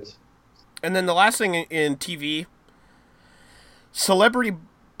waited. And then the last thing in TV, Celebrity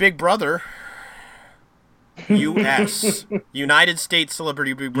Big Brother, U.S. United States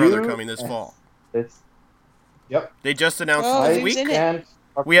Celebrity Big Brother coming this fall. Yep. They just announced this week. They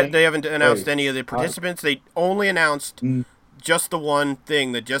haven't announced any of the participants. They only announced just the one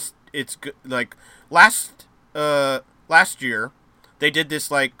thing that it's like last year they did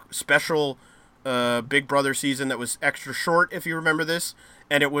this like special Big Brother season that was extra short, if you remember this.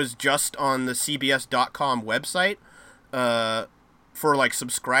 And it was just on the CBS.com website for, like,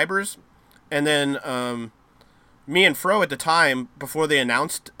 subscribers. And then me and Fro at the time, before they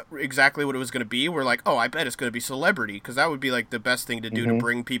announced exactly what it was going to be, were like, oh, I bet it's going to be Celebrity, because that would be, like, the best thing to do to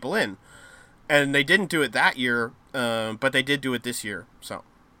bring people in. And they didn't do it that year, but they did do it this year, so.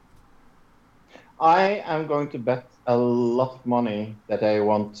 I am going to bet a lot of money that I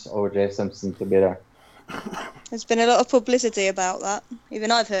want O.J. Simpson to be there. There's been a lot of publicity about that.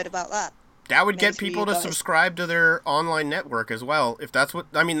 Even I've heard about that. That would get people to subscribe to their online network as well. If that's what...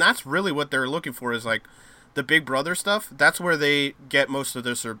 I mean, that's really what they're looking for is, like, the Big Brother stuff. That's where they get most of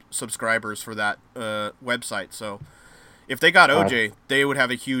their subscribers for that website. So, if they got OJ, they would have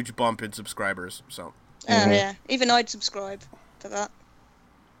a huge bump in subscribers. So. Yeah. Even I'd subscribe to that.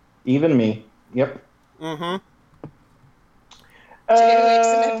 Even me. Yep. Mm-hmm. Do it,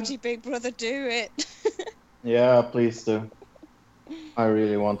 Celebrity Big Brother, do it. Yeah, please do. I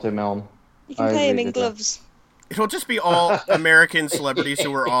really want him on. You can pay him in gloves. It'll just be all American celebrities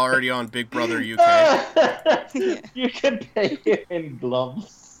who are already on Big Brother UK. Yeah. You can pay him in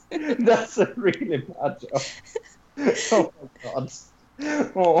gloves. That's a really bad job. Oh my god.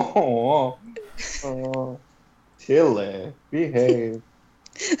 Oh. Tilly, behave.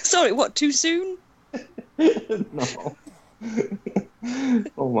 Sorry, what, too soon? No.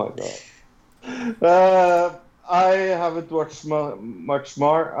 Oh my god. I haven't watched much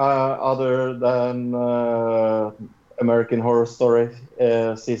more other than American Horror Story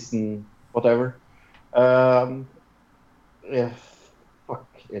season whatever. Yeah, fuck,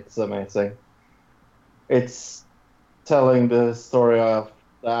 it's amazing. It's telling the story of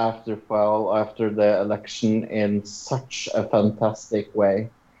the afterfall after the election in such a fantastic way.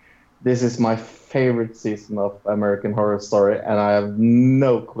 This is my favorite season of American Horror Story, and I have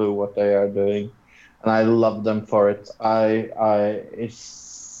no clue what they are doing, and I love them for it. It's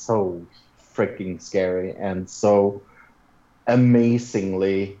so freaking scary and so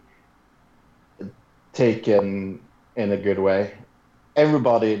amazingly taken in a good way.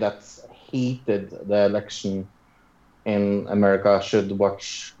 Everybody that's hated the election in America should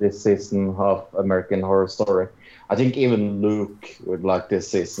watch this season of American Horror Story. I think even Luke would like this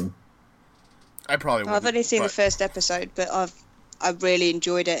season. I probably would. I've only seen the first episode, but I really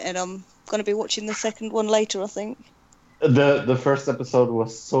enjoyed it, and I'm going to be watching the second one later, I think. The first episode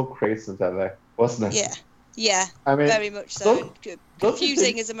was so crazy that wasn't it? Yeah, I mean, very much so. Confusing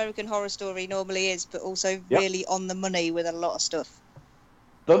think... as American Horror Story normally is, but also really on the money with a lot of stuff.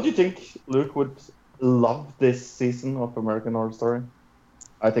 Don't you think Luke would love this season of American Horror Story?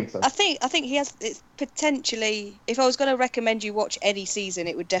 I think so. I think he has. It's potentially. If I was going to recommend you watch any season,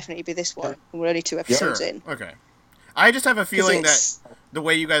 it would definitely be this one. We're only 2 episodes in. Okay. I just have a feeling that the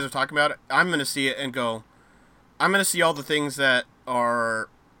way you guys are talking about it, I'm going to see it and go. I'm going to see all the things that are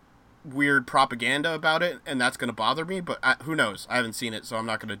weird propaganda about it, and that's going to bother me. But who knows? I haven't seen it, so I'm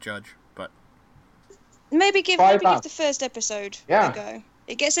not going to judge. But maybe give the first episode a go.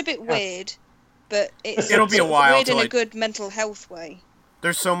 It gets a bit weird, but it'll be a while weird in a good mental health way.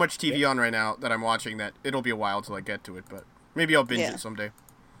 There's so much TV on right now that I'm watching that it'll be a while till I get to it, but maybe I'll binge it someday.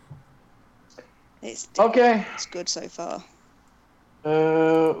 It's good so far.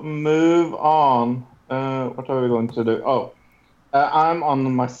 Move on. What are we going to do? I'm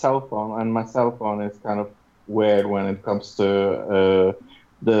on my cell phone, and my cell phone is kind of weird when it comes to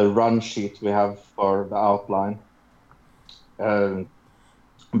the run sheet we have for the outline.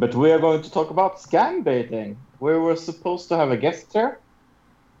 But we are going to talk about scam baiting. We were supposed to have a guest here.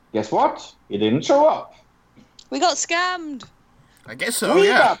 Guess what? He didn't show up. We got scammed. I guess so,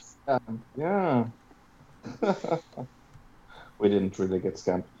 yeah. Got scammed. Yeah. We didn't really get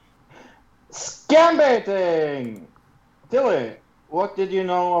scammed. Scam baiting! Tilly, what did you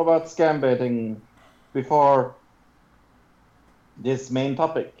know about scam baiting before this main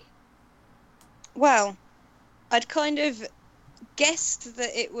topic? Well, I'd kind of guessed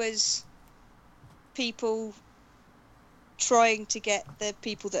that it was people trying to get the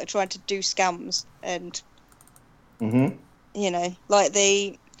people that are trying to do scams, and like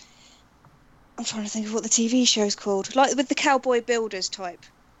I'm trying to think of what the TV show's called, like with the cowboy builders type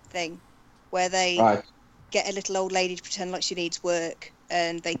thing, where they get a little old lady to pretend like she needs work,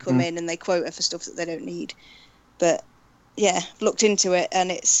 and they come in and they quote her for stuff that they don't need. But looked into it, and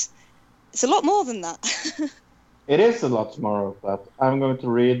it's a lot more than that. It is a lot more of that. I'm going to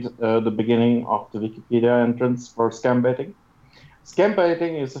read the beginning of the Wikipedia entrance for scam baiting. Scam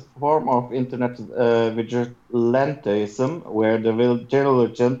baiting is a form of internet vigilantism where the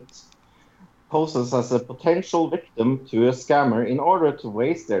vigilant poses as a potential victim to a scammer in order to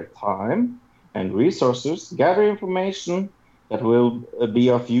waste their time and resources, gather information that will be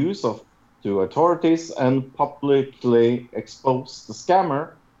of use to authorities, and publicly expose the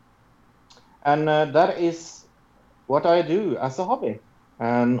scammer. And that is what I do as a hobby,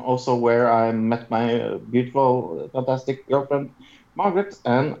 and also where I met my beautiful, fantastic girlfriend, Margaret,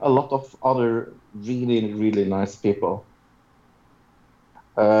 and a lot of other really, really nice people.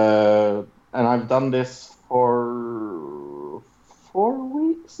 And I've done this for 4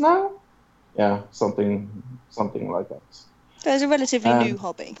 weeks now. Yeah, something like that. So it's a relatively new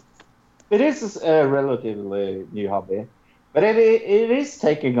hobby. It is a relatively new hobby, but it is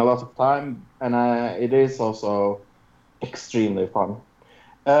taking a lot of time, and it is also extremely fun.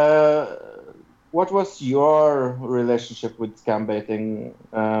 What was your relationship with scam baiting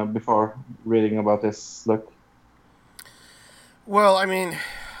before reading about this, Luke? Well, I mean,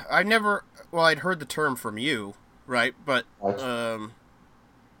 I'd heard the term from you, right? But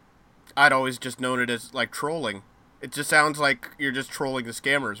I'd always just known it as like trolling. It just sounds like you're just trolling the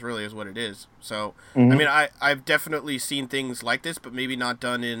scammers, really, is what it is. So, I mean, I've definitely seen things like this, but maybe not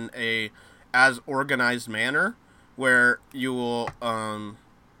done in a as organized manner, where you will,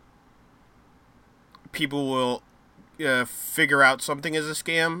 people will figure out something as a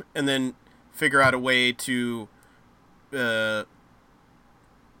scam, and then figure out a way to,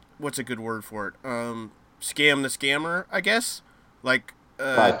 what's a good word for it? Scam the scammer, I guess? Like,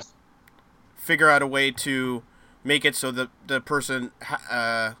 figure out a way to make it so that the person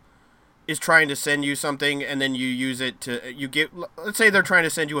is trying to send you something, and then you use it to, let's say they're trying to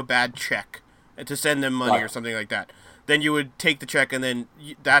send you a bad check, and to send them money or something like that. Then you would take the check, and then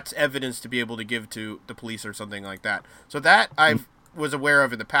that's evidence to be able to give to the police or something like that. So that I was aware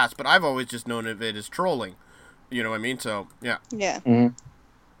of in the past, but I've always just known of it as trolling. You know what I mean? So, yeah. Yeah.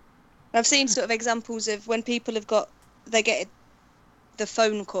 I've seen sort of examples of when people they get the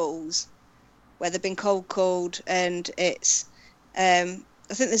phone calls where they've been cold called, and it's, I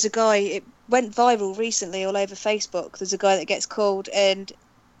think there's a guy, it went viral recently all over Facebook. There's a guy that gets called, and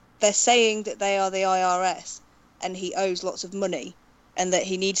they're saying that they are the IRS, and he owes lots of money, and that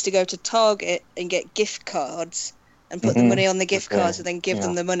he needs to go to Target and get gift cards and put the money on the gift cards and then give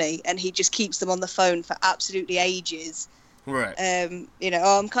them the money, and he just keeps them on the phone for absolutely ages. Right. I'm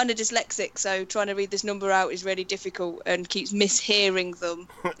kind of dyslexic, so trying to read this number out is really difficult, and keeps mishearing them.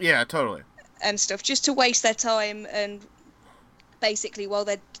 Yeah, totally. And stuff, just to waste their time, and basically while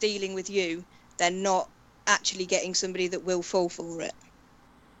they're dealing with you, they're not actually getting somebody that will fall for it.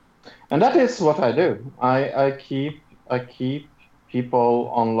 And that is what I do. I keep people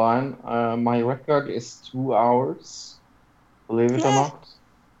online. My record is 2 hours, believe it or not.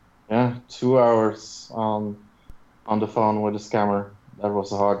 Yeah, 2 hours on the phone with a scammer. That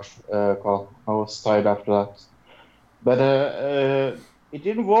was a hard call. I was tired after that. But it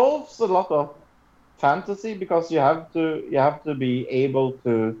involves a lot of fantasy, because you have to be able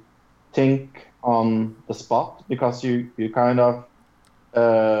to think on the spot, because you kind of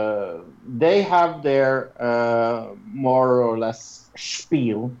they have their more or less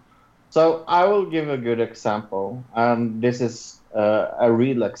spiel. So I will give a good example, and this is a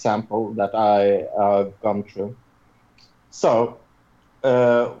real example that I've gone through. So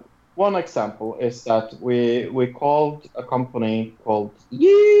one example is that we called a company called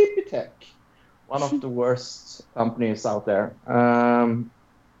Yeepitech, one of the worst companies out there.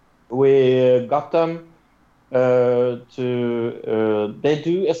 We got them they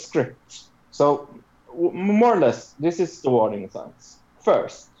do a script. So more or less, this is the warning signs.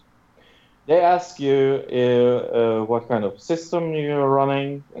 First, they ask you what kind of system you're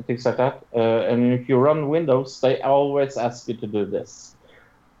running and things like that. And if you run Windows, they always ask you to do this.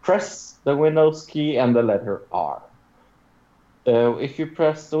 Press the Windows key and the letter R. If you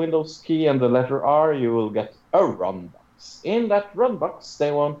press the Windows key and the letter R, you will get a run box. In that run box,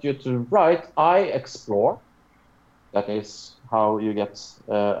 they want you to write iExplore. That is how you get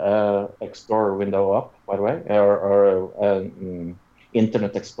Explorer window up, by the way, or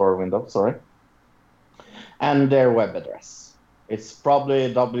Internet Explorer window, sorry. And their web address. It's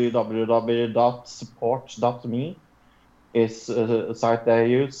probably www.support.me is a site they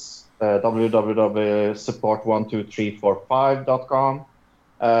use. www.support12345.com.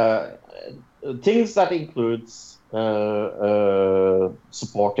 Things that includes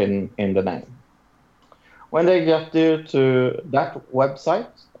support in the name. When they get you to that website,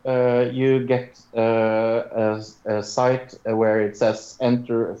 you get a site where it says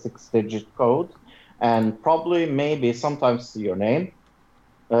enter a 6-digit code, and probably maybe sometimes your name.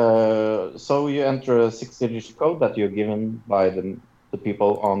 So you enter a 6-digit code that you're given by the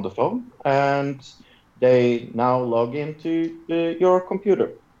people on the phone, and they now log into your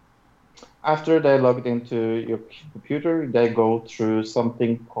computer. After they logged into your computer, they go through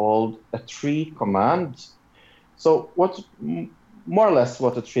something called a tree command. So more or less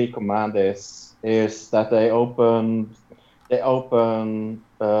what a tree command is that they open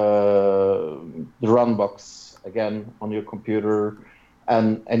the run box again on your computer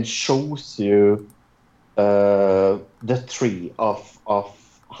and shows you the tree of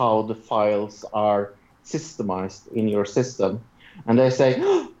how the files are systemized in your system. And they say,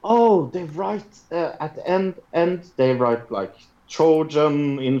 oh, they write at the end, they write like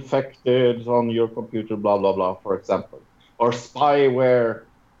Trojan infected on your computer, blah, blah, blah, for example, or spyware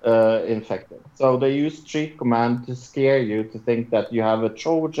infected. So they use tree command to scare you to think that you have a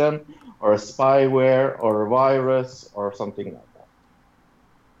Trojan or a spyware or a virus or something like that.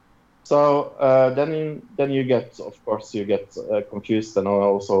 So then you get, of course, you get confused, and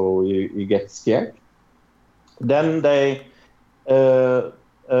also you get scared. Then they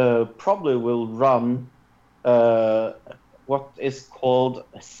probably will run what is called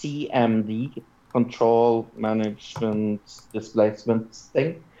a CMD, Control Management Displacement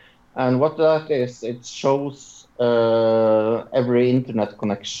thing. And what that is, it shows every internet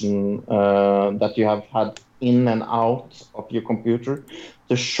connection that you have had in and out of your computer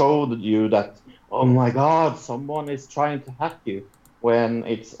to show you that, oh my God, someone is trying to hack you, when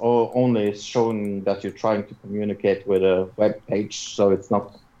it's only showing that you're trying to communicate with a web page, so it's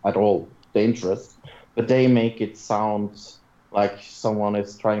not at all dangerous. But they make it sound like someone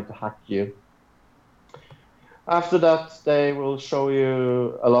is trying to hack you. After that, they will show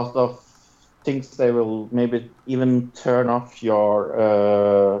you a lot of things. They will maybe even turn off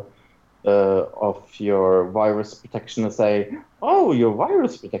your virus protection and say, oh, your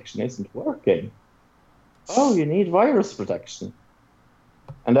virus protection isn't working. Oh, you need virus protection.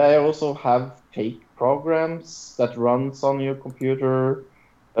 And they also have fake programs that runs on your computer.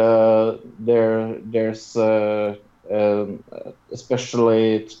 There's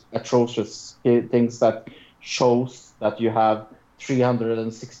especially atrocious things that shows that you have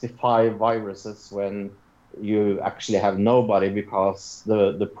 365 viruses when you actually have nobody, because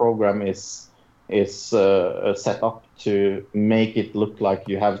the program is is set up to make it look like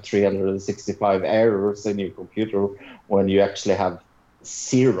you have 365 errors in your computer when you actually have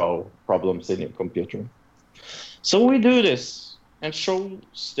 0 problems in your computer. So we do this and show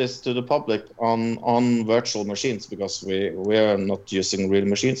this to the public on virtual machines, because we are not using real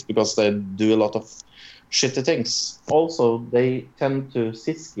machines because they do a lot of shitty things. Also, they tend to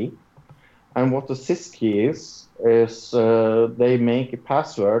SYSKey, and what the SYSKey is they make a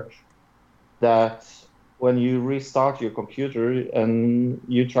password that when you restart your computer and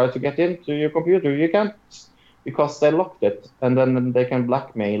you try to get into your computer, you can't, because they locked it, and then they can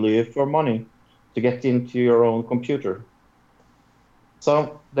blackmail you for money to get into your own computer.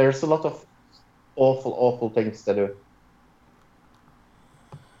 So there's a lot of awful things to do.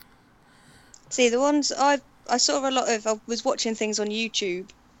 See, the ones I saw a lot of, I was watching things on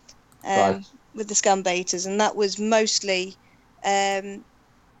YouTube Right. with the scam baiters, and that was mostly the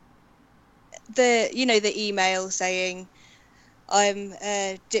email saying, I'm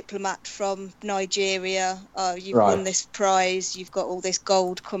a diplomat from Nigeria, you've Right. won this prize, you've got all this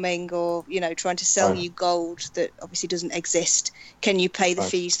gold coming, or, trying to sell you gold that obviously doesn't exist. Can you pay the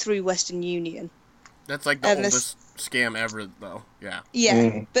fees through Western Union? That's like the oldest scam ever, though. Yeah.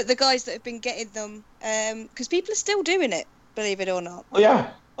 Yeah, but the guys that have been getting them, because people are still doing it, believe it or not. Oh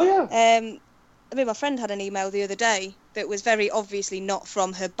yeah. I mean, my friend had an email the other day that was very obviously not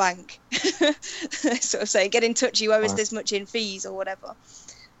from her bank, sort of saying, get in touch, you owe us this much in fees or whatever.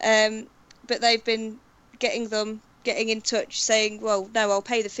 But they've been getting in touch saying, well, no, I'll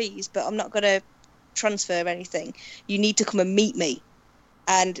pay the fees, but I'm not going to transfer anything. You need to come and meet me.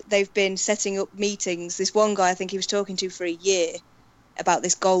 And they've been setting up meetings. This one guy, I think he was talking to for a year about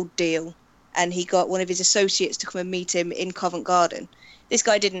this gold deal, and he got one of his associates to come and meet him in Covent Garden. This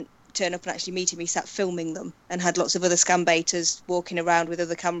guy didn't turn up and actually meet him. He sat filming them and had lots of other scam baiters walking around with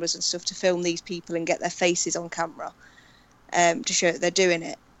other cameras and stuff to film these people and get their faces on camera to show that they're doing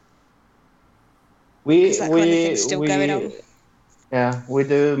it. That kind of thing's still going on. Yeah, we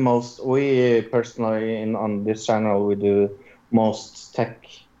do most. We personally on this channel we do most tech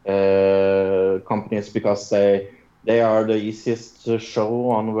companies because they are the easiest to show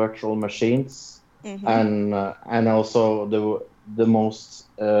on virtual machines, and also the most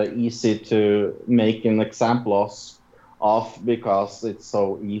easy to make an example of because it's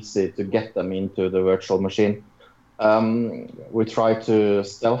so easy to get them into the virtual machine. We try to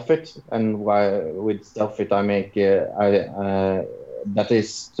stealth it, and with stealth it I make that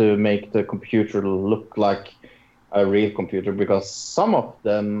is to make the computer look like a real computer, because some of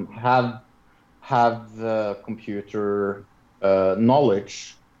them have computer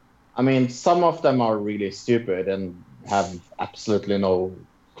knowledge. I mean, some of them are really stupid and have absolutely no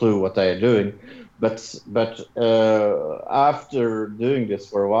clue what they are doing. But after doing this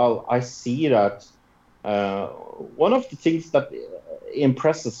for a while, I see that one of the things that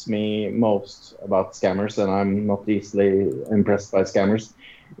impresses me most about scammers, and I'm not easily impressed by scammers,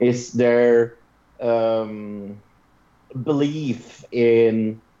 is their belief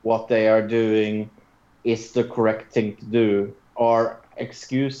in what they are doing is the correct thing to do, or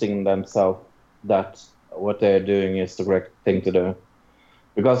excusing themselves that what they're doing is the correct thing to do.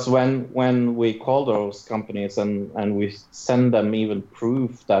 Because when we call those companies and we send them even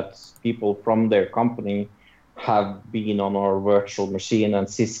proof that people from their company have been on our virtual machine and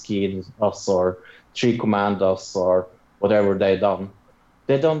SYSKeyed us or 3-command us or whatever they done,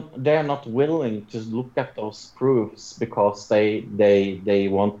 they're not willing to look at those proofs because they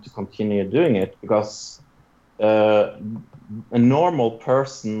want to continue doing it, because a normal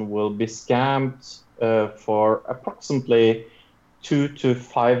person will be scammed for approximately $200 to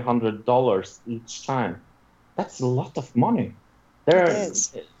 $500 each time. That's a lot of money.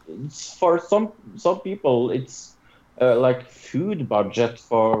 For some people, it's like food budget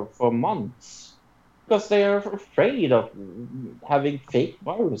for months, because they are afraid of having fake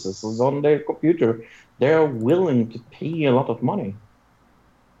viruses on their computer. They are willing to pay a lot of money.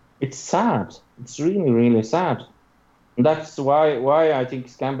 It's sad. It's really, really sad. And that's why I think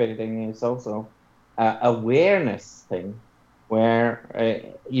scam baiting is also an awareness thing, where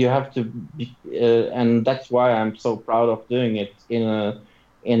you have to be, and that's why I'm so proud of doing it in a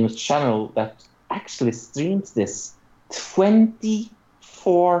channel that actually streams this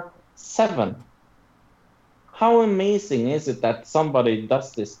 24/7. How amazing is it that somebody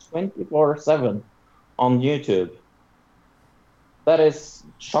does this 24/7 on YouTube? That is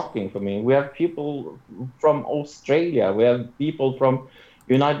shocking for me. We have people from Australia, we have people from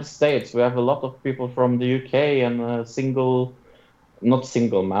United States, we have a lot of people from the UK, and not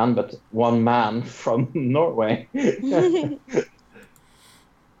single man, but one man from Norway.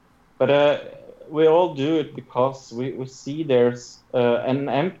 But we all do it because we see there's an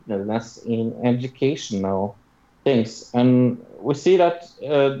emptiness in educational things, and we see that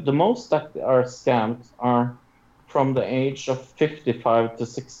the most that are scammed are from the age of 55 to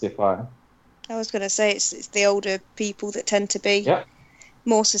 65. I was going to say it's the older people that tend to be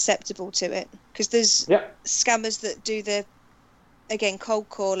more susceptible to it, because there's scammers that do the, again, cold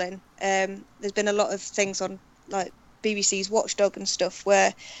calling. There's been a lot of things on like BBC's Watchdog and stuff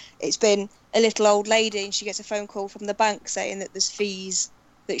where it's been a little old lady and she gets a phone call from the bank saying that there's fees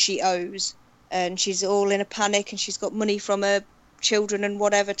that she owes, and she's all in a panic and she's got money from her children and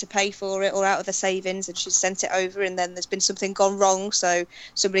whatever to pay for it or out of the savings, and she's sent it over, and then there's been something gone wrong, so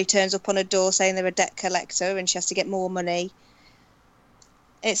somebody turns up on her door saying they're a debt collector and she has to get more money.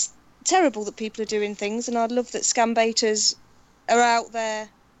 It's terrible that people are doing things, and I'd love that scam baiters are out there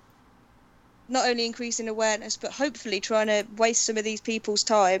not only increasing awareness but hopefully trying to waste some of these people's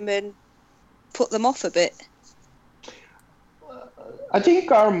time and put them off a bit. I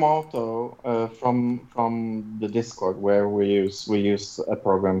think our motto from the Discord, where we use a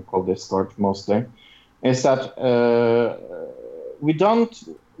program called Discord mostly, is that we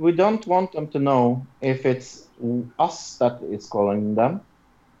don't want them to know if it's us that is calling them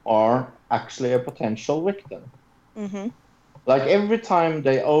or actually a potential victim. Mm-hmm. Like every time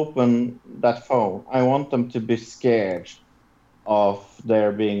they open that phone, I want them to be scared of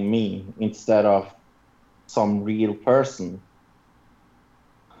there being me instead of some real person.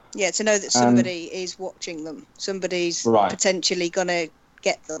 Yeah, to know that somebody is watching them. Somebody's potentially going to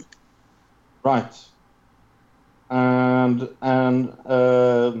get them. Right. And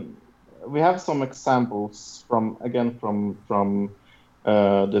we have some examples from the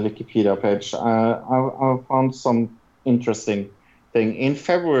Wikipedia page. I found some interesting thing. In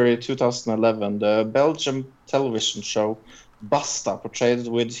February 2011, the Belgian television show Basta portrayed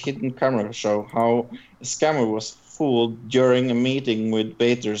with hidden camera show how a scammer was fooled during a meeting with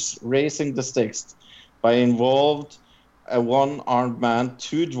baiters, raising the stakes by involved a one-armed man,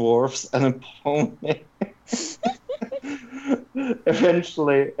 two dwarfs, and a pony.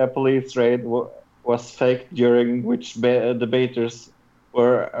 Eventually, a police raid was faked, during which the baiters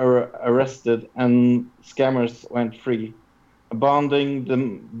were arrested and scammers went free, abandoning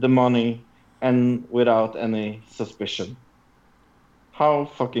the money and without any suspicion. How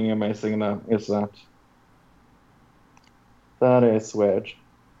fucking amazing is that? That is weird.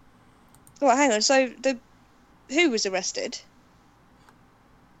 Well, hang on. So who was arrested?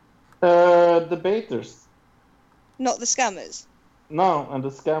 The baiters. Not the scammers? No, and the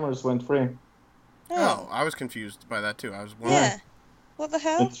scammers went free. Oh, I was confused by that too. I was wondering. Yeah. What the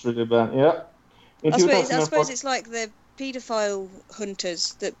hell? It's really bad. Yeah. I suppose it's like the paedophile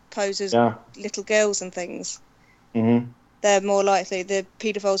hunters that pose as little girls and things. Mm-hmm. They're more likely, the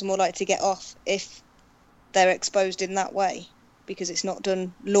paedophiles are more likely to get off if they're exposed in that way, because it's not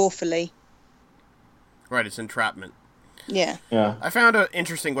done lawfully. Right, it's entrapment. Yeah. I found an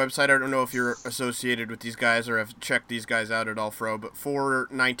interesting website. I don't know if you're associated with these guys or have checked these guys out at all, Fro, but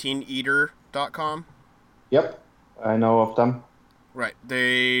 419eater.com. Yep, I know of them. Right.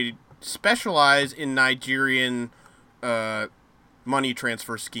 They specialize in Nigerian money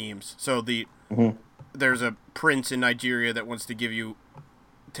transfer schemes. So there's a prince in Nigeria that wants to give you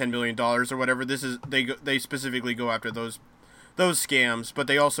 $10 million or whatever. They specifically go after those scams, but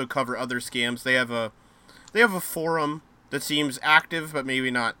they also cover other scams. They have a forum that seems active, but maybe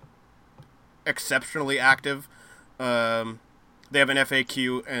not exceptionally active. They have an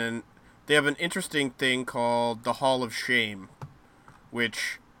FAQ, and they have an interesting thing called the Hall of Shame,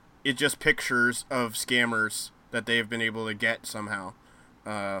 which is just pictures of scammers that they have been able to get somehow.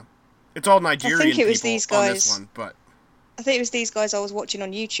 It's all Nigerian people on this one, but I think it was these guys I was watching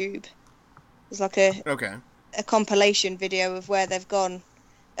on YouTube. It's like a compilation video of where they've gone.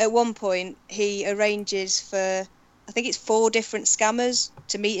 At one point, he arranges for, I think it's 4 different scammers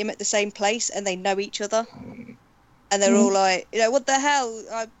to meet him at the same place, and they know each other. And they're all like, what the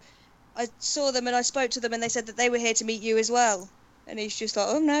hell? I saw them and I spoke to them, and they said that they were here to meet you as well. And he's just like,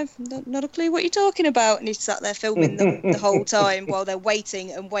 oh no, not a clue what you're talking about. And he's sat there filming them the whole time while they're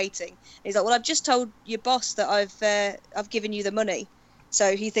waiting and waiting. And he's like, well, I've just told your boss that I've given you the money.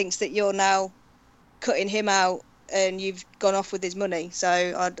 So he thinks that you're now cutting him out and you've gone off with his money. So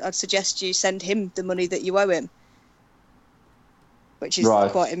I'd suggest you send him the money that you owe him. Which is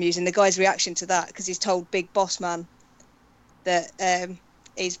quite amusing. The guy's reaction to that, because he's told Big Boss Man that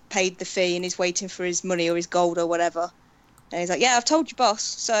he's paid the fee and he's waiting for his money or his gold or whatever. And he's like, yeah, I've told you, boss,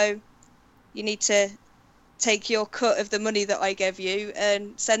 so you need to take your cut of the money that I gave you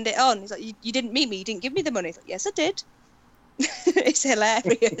and send it on. He's like, you didn't meet me, you didn't give me the money. He's like, yes, I did. It's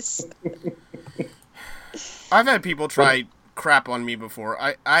hilarious. I've had people try crap on me before.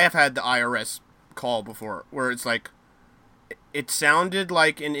 I have had the IRS call before where it's like, it sounded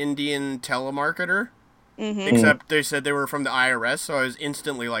like an Indian telemarketer, except they said they were from the IRS, so I was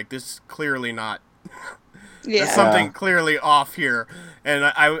instantly like, this is clearly not... There's something clearly off here. And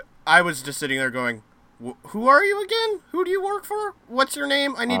I was just sitting there going, who are you again? Who do you work for? What's your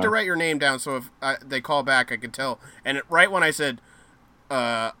name? I need to write your name down so if they call back, I can tell. And right when I said,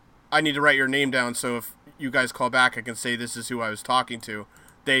 I need to write your name down so if you guys call back, I can say this is who I was talking to,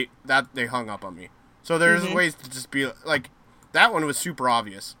 they hung up on me. So there's ways to just be like, that one was super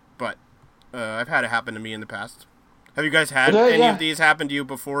obvious, but I've had it happen to me in the past. Have you guys had any of these happen to you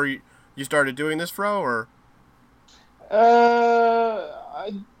before you started doing this, Fro, or?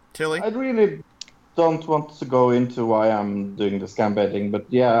 Tilly? I really don't want to go into why I'm doing the scam betting, but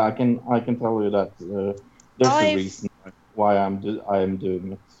yeah, I can tell you that there's a reason why I'm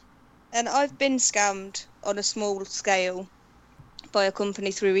doing it. And I've been scammed on a small scale by a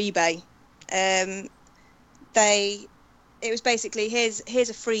company through eBay. It was basically, here's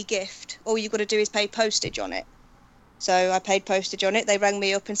a free gift. All you've got to do is pay postage on it. So I paid postage on it. They rang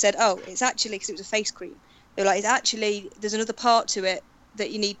me up and said, oh, it's actually, because it was a face cream. They were like, there's another part to it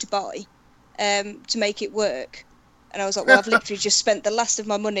that you need to buy to make it work. And I was like, well, I've literally just spent the last of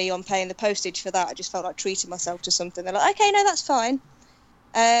my money on paying the postage for that. I just felt like treating myself to something. They're like, okay, no, that's fine.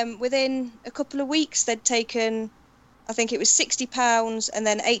 Within a couple of weeks, they'd taken, I think it was £60 and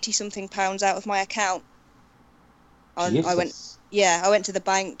then 80-something pounds out of my account. I went to the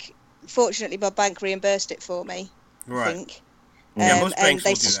bank. Fortunately, my bank reimbursed it for me. Right. I think. Most banks and they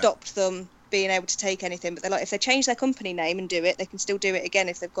will do stopped them being able to take anything. But they're like, if they change their company name and do it, they can still do it again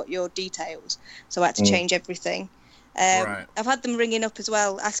if they've got your details. So I had to change everything. Right. I've had them ringing up as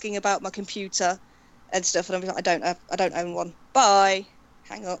well, asking about my computer and stuff, and I'm like, I don't own one. Bye.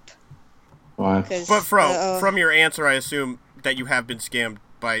 Hang up. Right. But from your answer, I assume that you have been scammed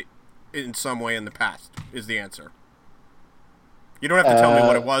in some way in the past. Is the answer? You don't have to tell me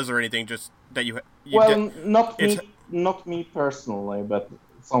what it was or anything. Just that you not me personally, but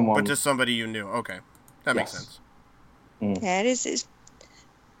someone. But just somebody you knew. Okay, that makes sense. Yeah, it is. It's...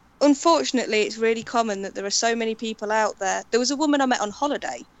 Unfortunately, it's really common that there are so many people out there. There was a woman I met on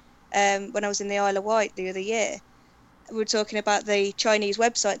holiday when I was in the Isle of Wight the other year. We were talking about the Chinese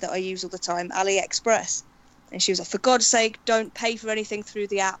website that I use all the time, AliExpress. And she was like, for God's sake, don't pay for anything through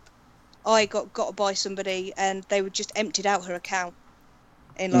the app. I got to buy somebody, and they would just emptied out her account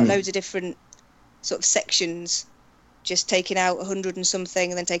in like loads of different sort of sections, just taking out 100 and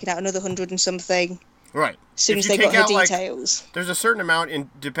something, and then taking out another 100 and something. Right. As soon as they got her details. There's a certain amount, and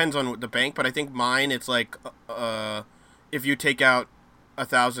depends on the bank, but I think mine, it's like, if you take out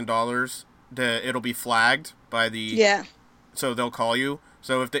 $1,000, it'll be flagged by the... Yeah. So they'll call you.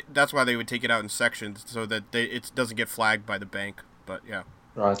 So that's why they would take it out in sections, so that it doesn't get flagged by the bank. But yeah.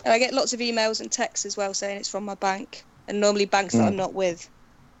 Right. And I get lots of emails and texts as well saying it's from my bank, and normally banks that I'm not with.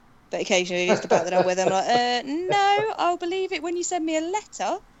 But occasionally it's the bank that I'm with. I'm like, no, I'll believe it when you send me a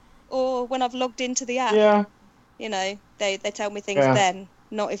letter, or when I've logged into the app. Yeah. You know, they tell me things then,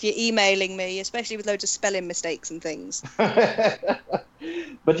 not if you're emailing me, especially with loads of spelling mistakes and things.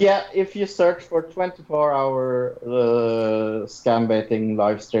 But yeah, if you search for 24-hour scam baiting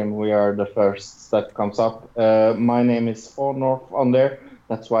live stream, we are the first that comes up. My name is Fornorth on there.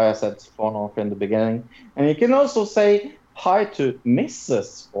 That's why I said Fornorth in the beginning. And you can also say hi to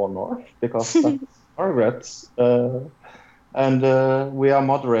Mrs. Fornorth, because that's Margaret. And we are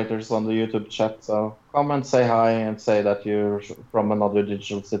moderators on the YouTube chat, so come and say hi and say that you're from another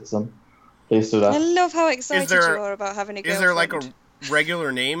digital citizen. Please do that. I love how excited you are about having a girlfriend. Is there like a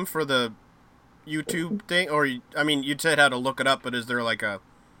regular name for the YouTube thing? Or, I mean, you said how to look it up, but is there like do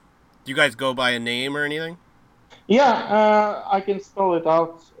you guys go by a name or anything? Yeah, I can spell it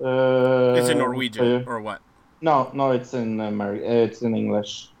out. Is it Norwegian or what? No, it's in it's in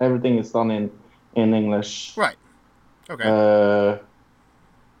English. Everything is done in English. Right. Okay.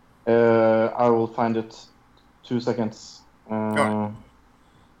 I will find it. 2 seconds. I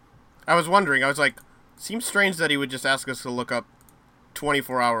was wondering. I was like, seems strange that he would just ask us to look up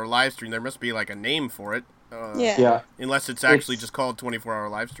 24-hour live stream. There must be like a name for it. Yeah. Unless it's actually just called 24-hour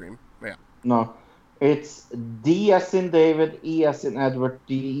live stream. Yeah. No. It's D as in David, E as in Edward,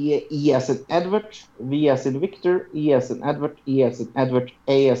 E as in Edward, V as in Victor, E as in Edward, E as in Edward,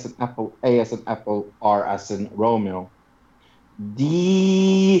 A as in Apple, A as in Apple, R as in Romeo.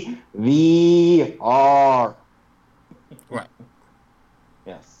 DVR. Right.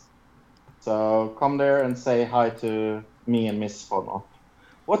 Yes. So come there and say hi to me and Miss Fornorth.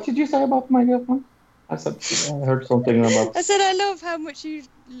 What did you say about my girlfriend? I heard something about... I said I love how much you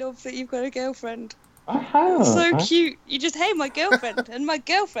love that you've got a girlfriend. I have. So cute. You just, hey, my girlfriend, and my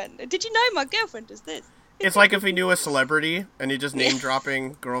girlfriend. Did you know my girlfriend does this? It's like if he knew a celebrity and he just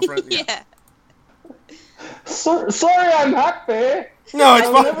name-dropping girlfriend. Yeah. Sorry, I'm happy. No, it's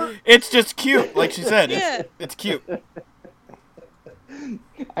fine. It's just cute, like she said. Yeah. It's cute.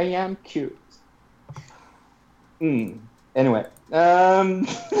 I am cute. Anyway,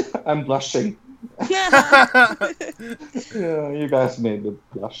 I'm blushing. Yeah, you guys made me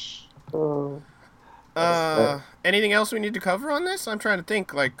blush. Anything else we need to cover on this? I'm trying to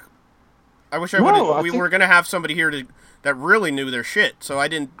think. Like, I wish we were gonna have somebody here that really knew their shit. So I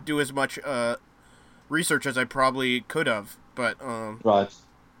didn't do as much research as I probably could have. But right.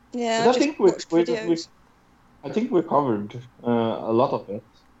 Yeah. But I think we covered a lot of it.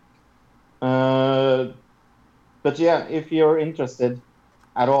 But yeah, if you're interested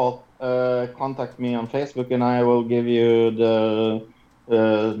at all, contact me on Facebook and I will give you the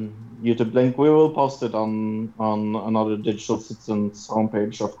YouTube link. We will post it on another Digital Citizens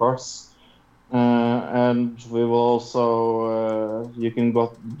homepage, of course. And we will also, you can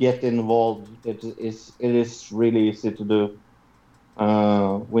get involved. It is really easy to do.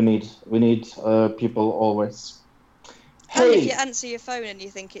 We need people always. And if you answer your phone and you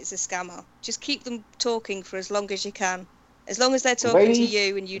think it's a scammer, just keep them talking for as long as you can. As long as they're talking to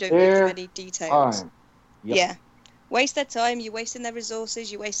you and you don't give them any details. Yep. Yeah. Waste their time, you're wasting their resources,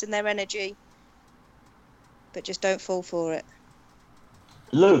 you're wasting their energy. But just don't fall for it.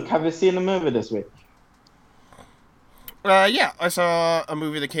 Luke, have you seen a movie this week? Yeah, I saw a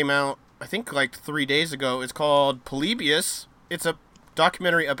movie that came out, I think, like 3 days ago. It's called Polybius. It's a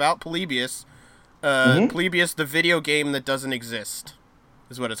documentary about Polybius. Polybius, the video game that doesn't exist,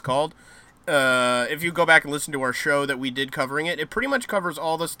 is what it's called. If you go back and listen to our show that we did covering it, it pretty much covers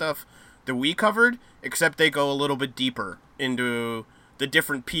all the stuff that we covered, except they go a little bit deeper into the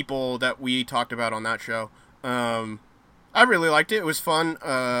different people that we talked about on that show. I really liked it. It was fun.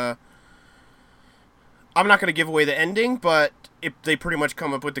 I'm not going to give away the ending, but they pretty much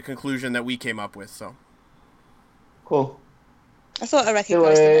come up with the conclusion that we came up with. So cool. I thought I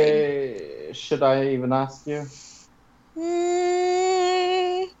recognised the name. Should I even ask you?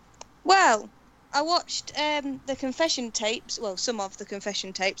 Well, I watched the confession tapes. Well, some of the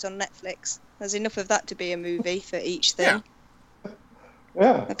confession tapes on Netflix. There's enough of that to be a movie for each thing.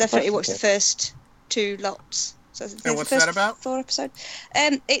 Yeah. I've definitely watched the first 2 lots. So and what's that about? 4 episodes.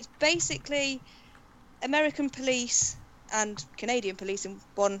 It's basically American police and Canadian police, in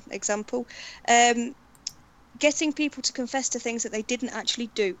one example, getting people to confess to things that they didn't actually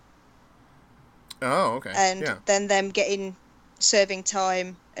do. Oh, okay. And then them serving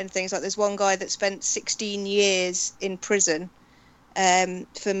time and things like. There's one guy that spent 16 years in prison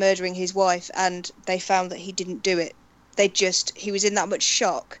for murdering his wife, and they found that he didn't do it. He was in that much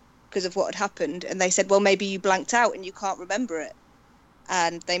shock because of what had happened, and they said, well, maybe you blanked out and you can't remember it.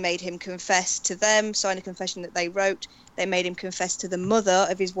 And they made him confess to them, sign a confession that they wrote. They made him confess to the mother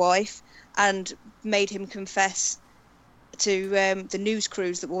of his wife, and made him confess to the news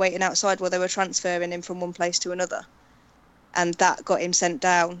crews that were waiting outside while they were transferring him from one place to another. And that got him sent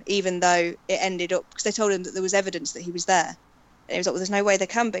down, even though it ended up, because they told him that there was evidence that he was there. And he was like, well, there's no way there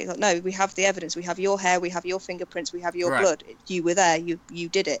can be. Like, no, we have the evidence. We have your hair, we have your fingerprints, we have your blood. You were there, you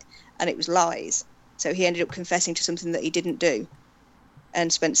did it. And it was lies. So he ended up confessing to something that he didn't do,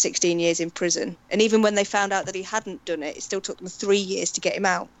 and spent 16 years in prison. And even when they found out that he hadn't done it, it still took them 3 years to get him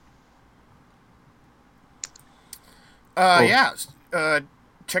out. Yeah.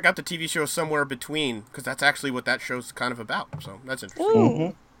 Check out the TV show Somewhere Between, because that's actually what that show's kind of about. So that's interesting.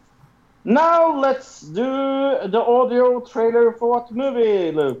 Mm-hmm. Now let's do the audio trailer for what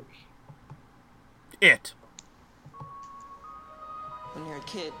movie, Luke? It. When you're a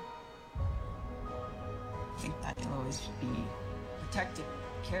kid, I think that you'll always be protected,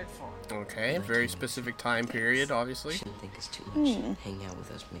 cared for. Okay, very specific time period, obviously. Shouldn't think it's too much. Hanging out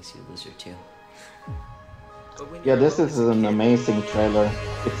with us makes you a loser too. Yeah, this is an amazing trailer.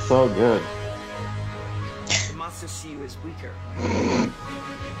 It's so good. The monsters see you as weaker.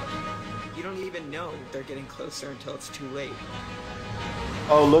 You don't even know they're getting closer until it's too late.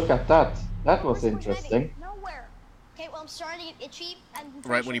 Oh, look at that. That was interesting. Nowhere. Okay, well, I'm starting to get itchy.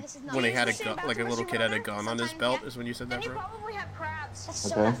 Right when he had a gun, like a little kid had a gun on his belt, is when you said that, bro. Probably have crabs. That's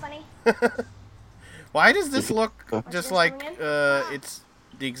Okay. so not funny. Why does this look just like it's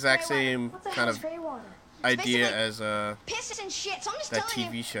the exact same kind of idea as Piss and shit. So I'm just that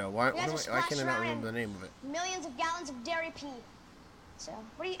telling TV you. show? Why can't I not remember the name of it? Millions of gallons of dairy pee. So,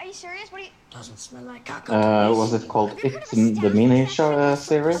 are you serious? What are you... Doesn't smell like caca. Was it called It's the Mini Show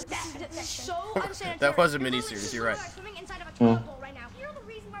series? That's so unsanitary. That was a miniseries, you're right. Swimming inside of a toilet bowl right now. You're the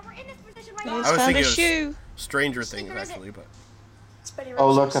reason why we're in this position right now. I was thinking it was shoe. Stranger Things, actually, but...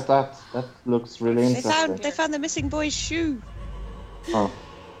 Oh, look at that. That looks really interesting. They found the missing boy's shoe. Oh.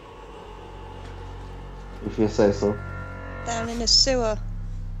 If you say so. Down in a sewer.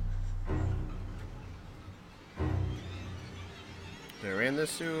 They're in the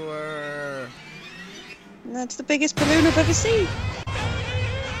sewer. And that's the biggest balloon I've ever seen.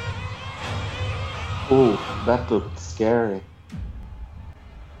 Oh, that looked scary.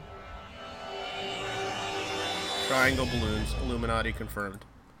 Triangle balloons. Illuminati confirmed.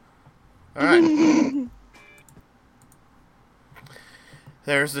 Alright.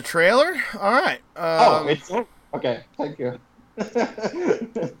 There's the trailer. Alright. It's okay, thank you.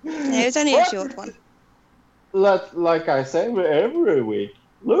 It was only a short one. Like I say every week,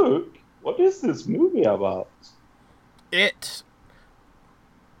 look, what is this movie about? It.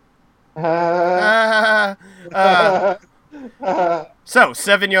 So,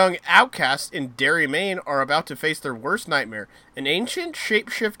 7 young outcasts in Derry, Maine are about to face their worst nightmare, an ancient,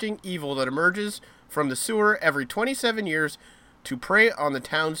 shape-shifting evil that emerges from the sewer every 27 years to prey on the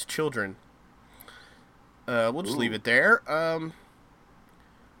town's children. We'll just leave it there.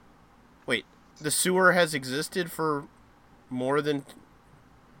 Wait, the sewer has existed for more than...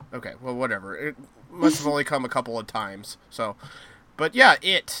 Okay, well, whatever. It must have only come a couple of times, so... But yeah,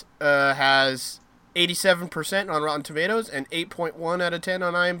 it has 87% on Rotten Tomatoes and 8.1 out of 10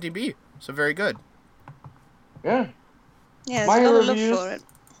 on IMDb. So very good. Yeah. Yeah, there's a lot of love for it.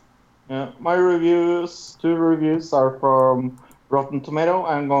 Yeah, my reviews, 2 reviews are from Rotten Tomato.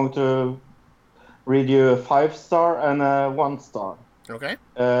 I'm going to read you a 5-star and a 1-star. Okay.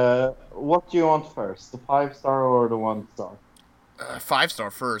 What do you want first, the 5-star or the 1-star?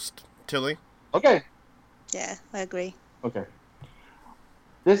 5-star first. Tilly? Okay. Yeah, I agree. Okay.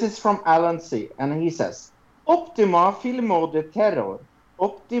 This is from Alan C. And he says, Optima filmo de terror.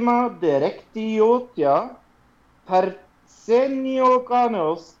 Optima directiotia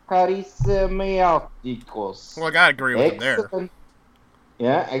persenioganos charismaticos. Well, I gotta agree with him there.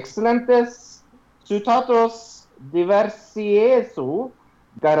 Yeah, excelentes citatos diversieso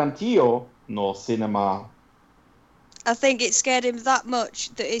garantio no cinema. I think it scared him that much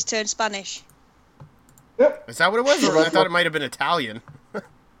that he's turned Spanish. Yep. Is that what it was? Or I thought it might have been Italian.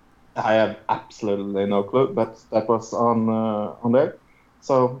 I have absolutely no clue, but that was on there.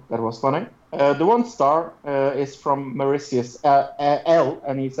 So that was funny. The 1-star is from Mauritius L,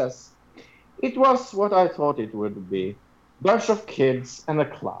 and he says, It was what I thought it would be. Bunch of kids and a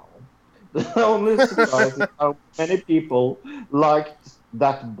clown. The only surprise is how many people liked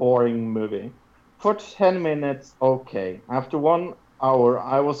that boring movie. For 10 minutes, okay. After 1 hour,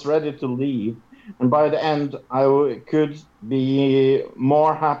 I was ready to leave. And by the end, I could be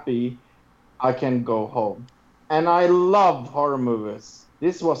more happy I can go home. And I love horror movies.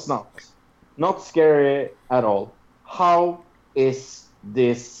 This was not scary at all. How is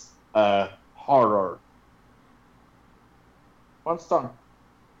this a horror? 1 star.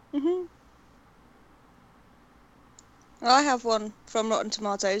 Mm-hmm. Well, I have one from Rotten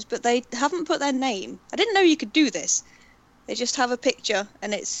Tomatoes, but they haven't put their name. I didn't know you could do this. They just have a picture,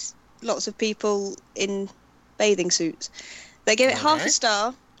 and it's lots of people in bathing suits. They give it half a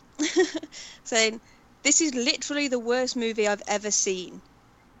star, saying, This is literally the worst movie I've ever seen.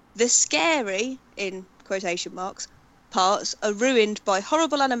 The scary, in quotation marks, parts are ruined by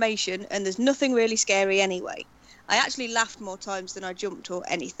horrible animation, and there's nothing really scary anyway. I actually laughed more times than I jumped or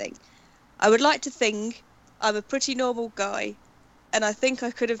anything. I would like to think I'm a pretty normal guy, and I think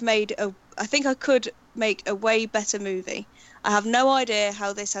I could make a way better movie. I have no idea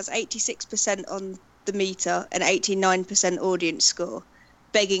how this has 86% on the meter and 89% audience score.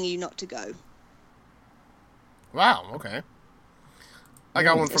 Begging you not to go. Wow, okay. I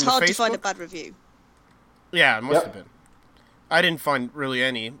got one from It's the hard Facebook. to find a bad review. Yeah, it must have been. I didn't find really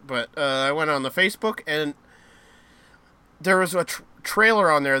any, but I went on the Facebook, and there was a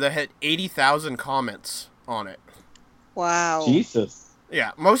trailer on there that had 80,000 comments on it. Wow. Jesus.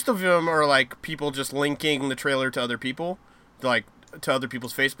 Yeah, most of them are like people just linking the trailer to other people, like to other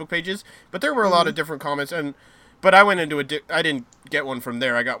people's Facebook pages. But there were a lot of different comments, but I went into I didn't get one from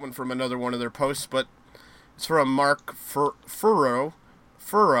there. I got one from another one of their posts, but it's from Mark Furrow,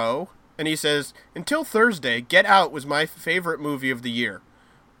 and he says, Until Thursday, Get Out was my favorite movie of the year.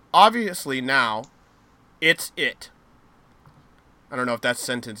 Obviously now, it's it. I don't know if that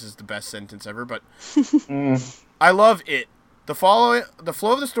sentence is the best sentence ever, but I love it. The flow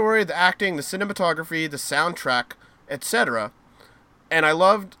of the story, the acting, the cinematography, the soundtrack, etc. And I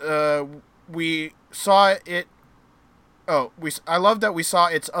loved we saw it. I love that we saw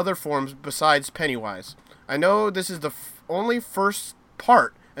its other forms besides Pennywise. I know this is the only first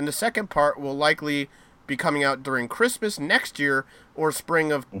part, and the second part will likely be coming out during Christmas next year or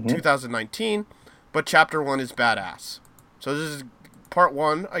spring of 2019. But Chapter 1 is badass. So this is part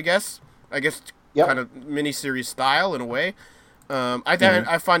 1, I guess. Kind of miniseries style in a way.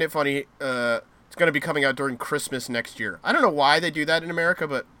 I find it funny. It's going to be coming out during Christmas next year. I don't know why they do that in America,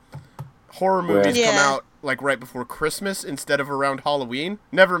 but horror movies come out like right before Christmas instead of around Halloween.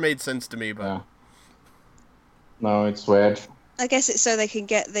 Never made sense to me, but yeah. No, it's weird. I guess it's so they can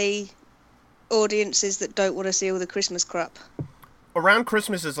get the audiences that don't want to see all the Christmas crap. Around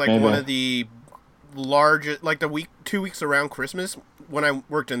Christmas is like one of the largest, like 2 weeks around Christmas. When I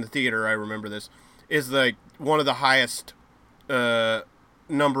worked in the theater, I remember this is like one of the highest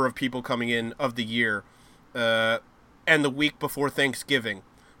number of people coming in of the year, and the week before Thanksgiving.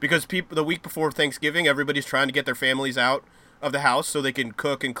 Because the week before Thanksgiving, everybody's trying to get their families out of the house so they can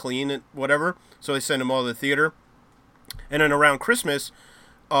cook and clean and whatever. So they send them all to the theater. And then around Christmas,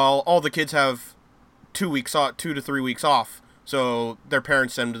 all the kids have 2 to 3 weeks off. So their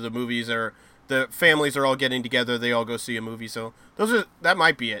parents send them to the movies, or the families are all getting together. They all go see a movie. So that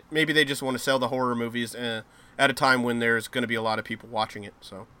might be it. Maybe they just want to sell the horror movies at a time when there's going to be a lot of people watching it.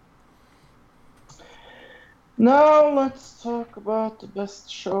 So. Now let's talk about the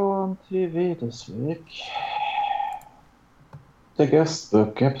best show on TV this week. The Guest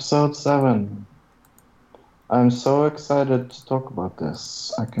Book, episode 7. I'm so excited to talk about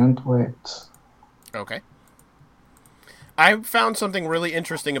this. I can't wait. Okay. I found something really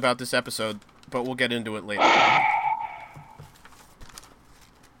interesting about this episode, but we'll get into it later.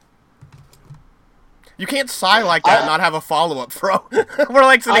 You can't sigh like that and not have a follow-up, bro. We're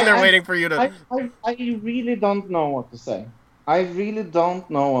like sitting there waiting for you to... I really don't know what to say.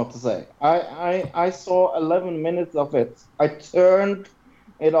 I saw 11 minutes of it. I turned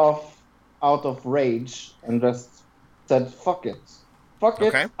it off out of rage and just said, fuck it.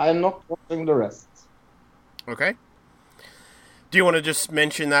 Okay. I'm not watching the rest. Okay. Do you want to just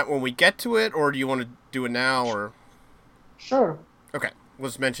mention that when we get to it, or do you want to do it now, or... Sure. Okay,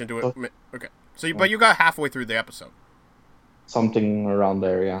 let's mention to it. Okay. So, but you got halfway through the episode. Something around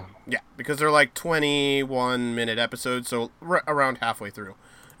there, yeah. Yeah, because they're like 21-minute episodes, so around halfway through.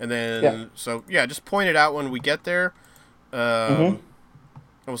 And then, just point it out when we get there. We'll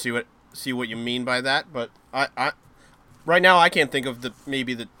see what you mean by that. But I right now I can't think of the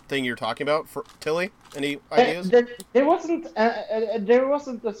thing you're talking about for Tilly. Any ideas? There wasn't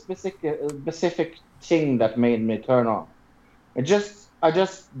a specific thing that made me turn on. I just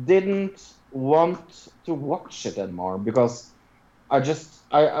didn't want to watch it anymore because I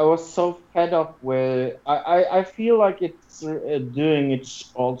was so fed up with I feel like it's doing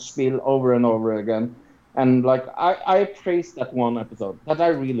its old spiel over and over again, and like I praised that one episode that I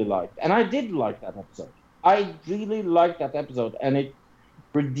really liked, and I did like that episode. I really liked that episode, and it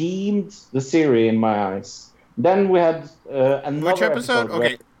redeemed the series in my eyes. Then we had another Which episode?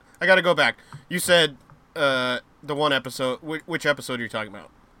 Okay, I gotta go back. You said the one episode. Which episode are you talking about?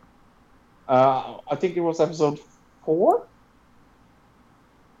 I think it was episode 4.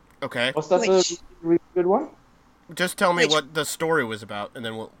 Okay. Was that a really good one? Just tell me what the story was about, and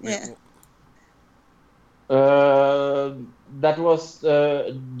then we'll... That was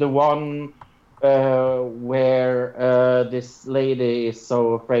the one where this lady is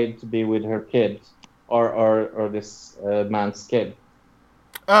so afraid to be with her kid, or this man's kid.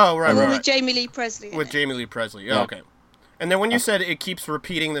 Oh, right. With Jamie Lee Presley. With Jamie Lee Presley. Yeah. Okay. And then when you said it keeps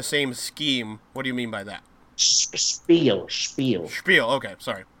repeating the same scheme, what do you mean by that? Spiel. Okay,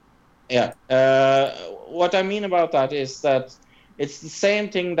 sorry. Yeah. What I mean about that is that it's the same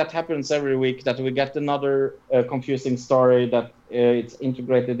thing that happens every week, that we get another confusing story that it's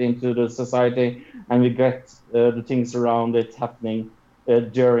integrated into the society, and we get the things around it happening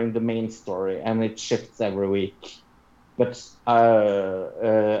during the main story, and it shifts every week. But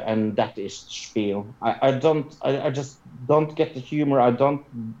and that is spiel. I just don't get the humor. I don't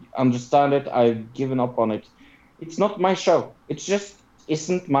understand it. I've given up on it. It's not my show. It just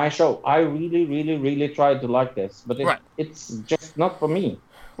isn't my show. I really, really, really tried to like this, but it's just not for me.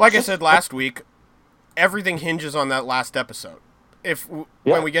 Like I said last week, everything hinges on that last episode.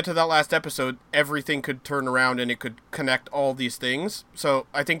 When we get to that last episode, everything could turn around and it could connect all these things. So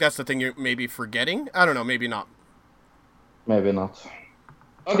I think that's the thing you're maybe forgetting. I don't know. Maybe not. Maybe not.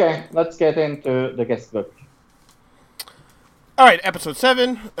 Okay, let's get into the guest book. All right, episode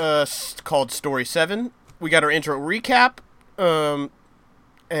 7, called Story 7. We got our intro recap, and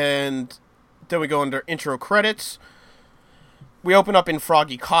then we go under intro credits. we open up in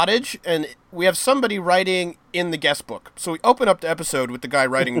Froggy Cottage, and we have somebody writing in the guest book. So we open up the episode with the guy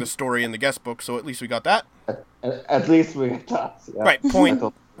writing the story in the guest book, so at least we got that. At least we got that. Yeah. Right,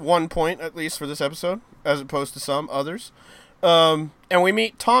 1 point at least for this episode, as opposed to some others. And we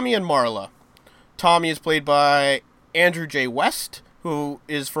meet Tommy and Marla. Tommy is played by Andrew J. West, who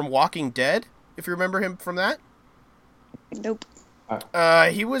is from Walking Dead, if you remember him from that. Nope.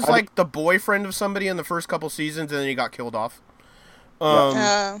 He was like the boyfriend of somebody in the first couple seasons, and then he got killed off.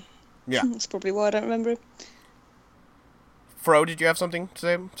 Yeah. That's probably why I don't remember him. Fro, did you have something to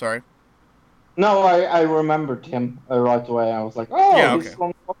say? Sorry. No, I remembered him right away. I was like, oh, yeah, he's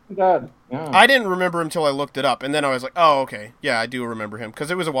from Walking Dead. Yeah. I didn't remember him until I looked it up, and then I was like, oh, okay. Yeah, I do remember him,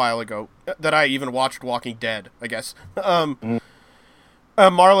 because it was a while ago that I even watched Walking Dead, I guess.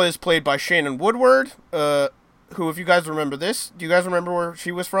 Marla is played by Shannon Woodward, who, if you guys remember this, do you guys remember where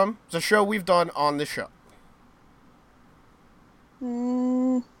she was from? It's a show we've done on this show.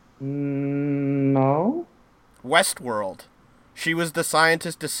 No. Westworld. She was the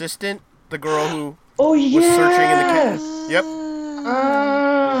scientist assistant, the girl who was searching in the cave. Yep.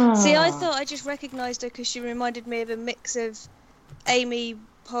 See, I thought I just recognised her because she reminded me of a mix of Amy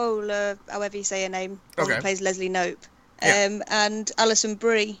Poehler, however you say her name, who plays Leslie Knope, and Alison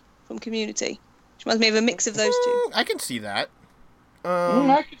Brie from Community. She reminds me of a mix of those two. I can see that.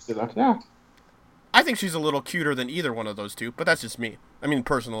 I can see that, yeah. I think she's a little cuter than either one of those two, but that's just me. I mean,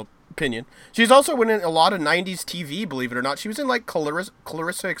 personal opinion. She's also in a lot of 90s TV, believe it or not. She was in, like,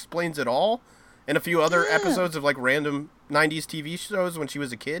 Clarissa Explains It All and a few other episodes of, like, random 90s TV shows when she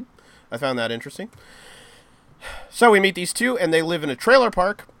was a kid. I found that interesting. So we meet these two, and they live in a trailer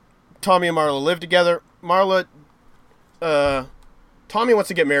park. Tommy and Marla live together. Tommy wants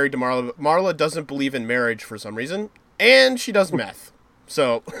to get married to Marla, but Marla doesn't believe in marriage for some reason, and she does meth.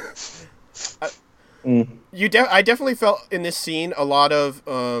 So... I definitely felt in this scene a lot of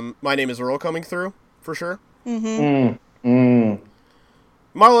My Name is Earl coming through, for sure. Marla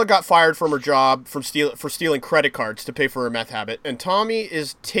got fired from her job for stealing credit cards to pay for her meth habit, and Tommy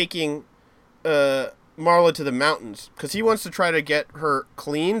is taking Marla to the mountains because he wants to try to get her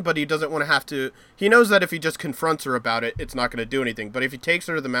clean, but he doesn't want to have to. He knows that if he just confronts her about it, it's not going to do anything. But if he takes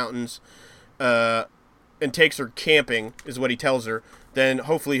her to the mountains and takes her camping, is what he tells her, then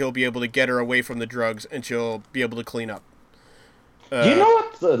hopefully he'll be able to get her away from the drugs and she'll be able to clean up. You know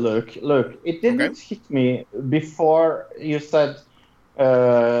what, Luke, it didn't hit me before you said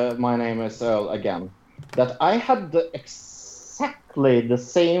My Name is Earl again, that I had exactly the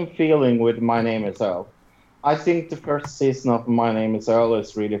same feeling with My Name is Earl. I think the first season of My Name is Earl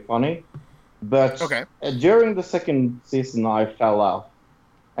is really funny, but during the second season I fell off.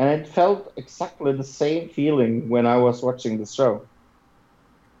 And it felt exactly the same feeling when I was watching the show.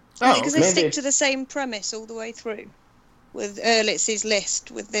 Because they stick to the same premise all the way through. With Earl, it's his list.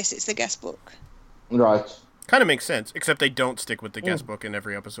 With this, it's the guest book. Right. Kind of makes sense, except they don't stick with the guest book in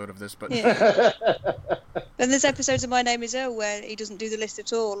every episode of this. But then there's episodes of My Name is Earl where he doesn't do the list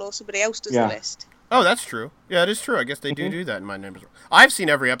at all, or somebody else does the list. Oh, that's true. Yeah, it is true. I guess they do that in My Name is Earl. I've seen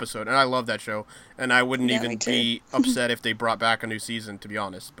every episode, and I love that show. And I wouldn't even be upset if they brought back a new season, to be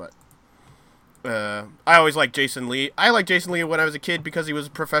honest. But I always liked Jason Lee. I liked Jason Lee when I was a kid because he was a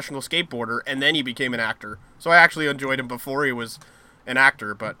professional skateboarder, and then he became an actor. So I actually enjoyed him before he was an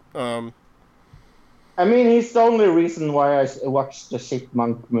actor. But I mean, he's the only reason why I watched the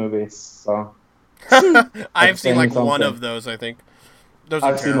Chipmunk movies. So I've seen like one of those, I think.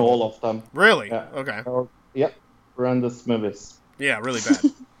 I've seen all of them. Really? Yeah. Okay. Yep. Horrendous movies. Yeah, really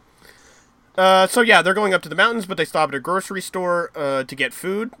bad. So yeah, they're going up to the mountains, but they stop at a grocery store to get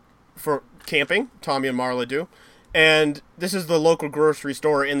food for camping. Tommy and Marla do. And this is the local grocery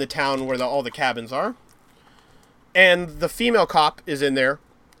store in the town where all the cabins are. And the female cop is in there,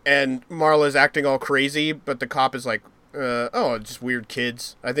 and Marla's acting all crazy, but the cop is like, just weird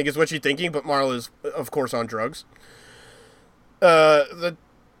kids, I think is what she's thinking, but Marla's, of course, on drugs. The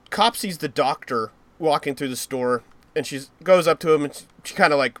cop sees the doctor walking through the store, and she goes up to him, and she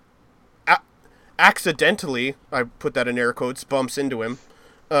kind of like accidentally, I put that in air quotes, bumps into him.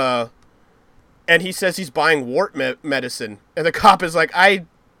 And he says he's buying wart medicine. And the cop is like, I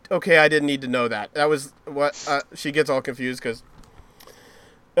didn't need to know that. That was what, she gets all confused because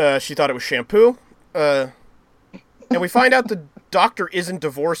she thought it was shampoo. And we find out the doctor isn't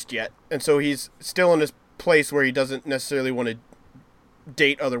divorced yet. And so he's still in this place where he doesn't necessarily want to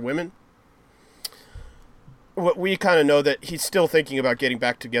date other women. We kind of know that he's still thinking about getting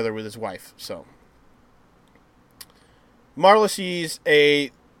back together with his wife. So Marla sees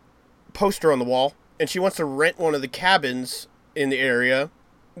a poster on the wall, and she wants to rent one of the cabins in the area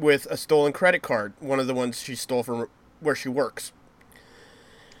with a stolen credit card, one of the ones she stole from where she works.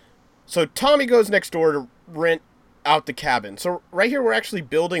 So Tommy goes next door to rent out the cabin. So right here, we're actually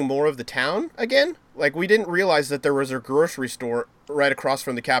building more of the town again. Like, we didn't realize that there was a grocery store right across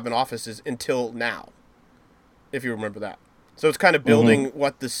from the cabin offices until now, if you remember that. So it's kind of building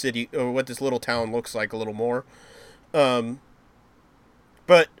what the city, or what this little town looks like a little more.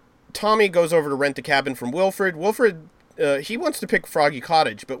 But Tommy goes over to rent the cabin from Wilfred. Wilfred, he wants to pick Froggy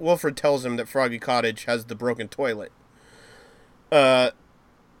Cottage, but Wilfred tells him that Froggy Cottage has the broken toilet.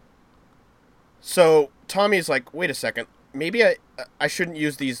 So Tommy's like, wait a second, maybe I shouldn't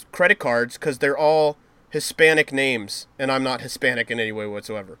use these credit cards because they're all Hispanic names, and I'm not Hispanic in any way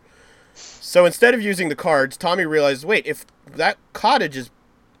whatsoever. So instead of using the cards, Tommy realizes, wait, if that cottage is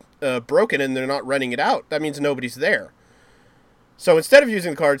broken and they're not renting it out, that means nobody's there. So instead of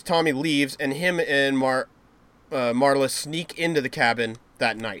using the cards, Tommy leaves, and him and Marla sneak into the cabin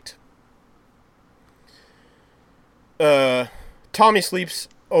that night. Tommy sleeps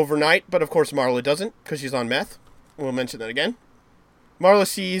overnight, but of course Marla doesn't, because she's on meth. We'll mention that again. Marla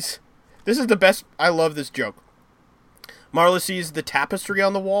sees... This is the best... I love this joke. Marla sees the tapestry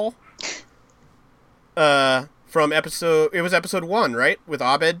on the wall. From episode... It was episode 1, right? With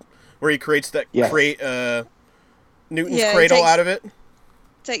Abed, where he creates that... Newton's cradle out of it.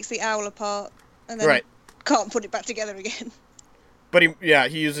 Takes the owl apart, and then can't put it back together again. But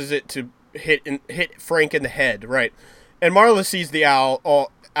he uses it to hit Frank in the head, right? And Marla sees the owl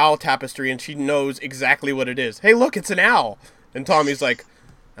tapestry, and she knows exactly what it is. Hey, look, it's an owl. And Tommy's like,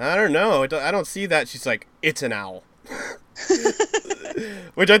 I don't know, I don't see that. She's like, it's an owl.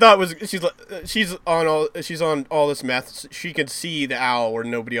 Which I thought was she's on all this meth. She can see the owl where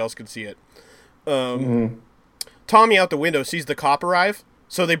nobody else can see it. Tommy out the window sees the cop arrive,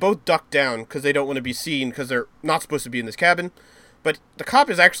 so they both duck down because they don't want to be seen because they're not supposed to be in this cabin. But the cop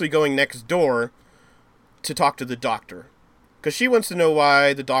is actually going next door to talk to the doctor because she wants to know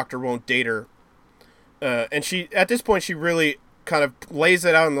why the doctor won't date her. And she, at this point, she really kind of lays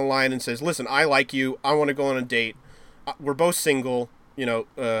it out on the line and says, listen, I like you. I want to go on a date. We're both single. You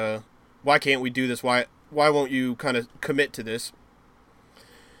know, why can't we do this? Why won't you kind of commit to this?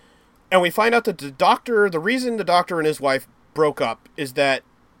 And we find out that the reason the doctor and his wife broke up is that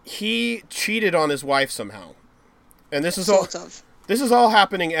he cheated on his wife somehow. And this is all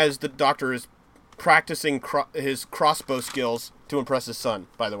happening as the doctor is practicing his crossbow skills to impress his son,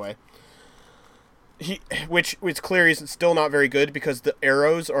 by the way. Which it's clear he's still not very good because the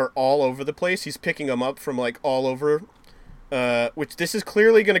arrows are all over the place. He's picking them up from like all over. Which this is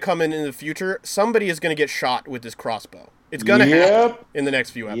clearly going to come in the future. Somebody is going to get shot with this crossbow. It's going to happen in the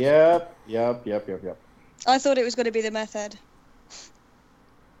next few episodes. Yep. I thought it was going to be the meth head.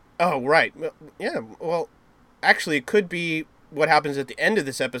 Oh, right. Yeah, well, actually, it could be what happens at the end of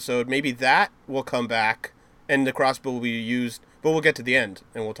this episode. Maybe that will come back, and the crossbow will be used. But we'll get to the end,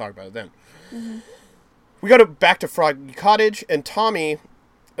 and we'll talk about it then. Mm-hmm. We go back to Froggy Cottage, and Tommy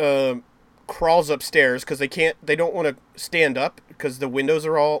crawls upstairs because they don't want to stand up because the windows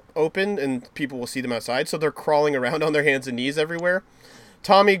are all open and people will see them outside, so they're crawling around on their hands and knees everywhere.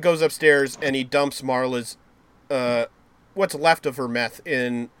 Tommy goes upstairs and he dumps Marla's what's left of her meth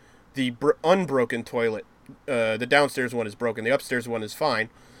in the unbroken toilet. The downstairs one is broken, the upstairs one is fine.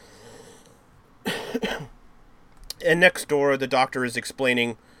 And next door the doctor is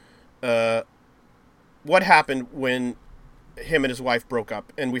explaining what happened when him and his wife broke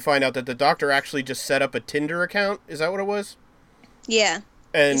up, and we find out that the doctor actually just set up a Tinder account. Is that what it was? Yeah.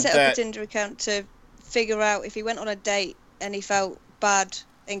 And he set up a Tinder account to figure out if he went on a date and he felt bad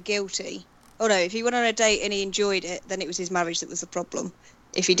and guilty. Oh no, if he went on a date and he enjoyed it, then it was his marriage that was the problem.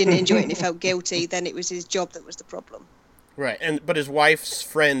 If he didn't enjoy it and he felt guilty, then it was his job that was the problem. Right, but his wife's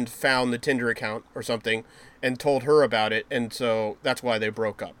friend found the Tinder account or something and told her about it, and so that's why they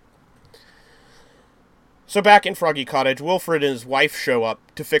broke up. So back in Froggy Cottage, Wilfred and his wife show up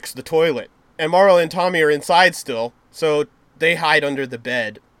to fix the toilet. And Marla and Tommy are inside still, so they hide under the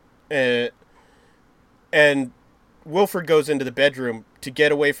bed. And Wilfred goes into the bedroom to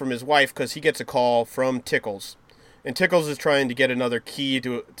get away from his wife because he gets a call from Tickles. And Tickles is trying to get another key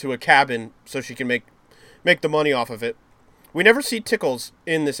to a cabin so she can make the money off of it. We never see Tickles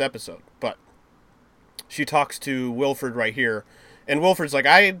in this episode, but she talks to Wilfred right here. And Wilfred's like,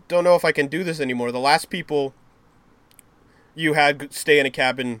 I don't know if I can do this anymore. The last people you had stay in a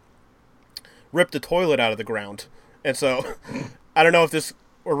cabin ripped the toilet out of the ground. And so I don't know if this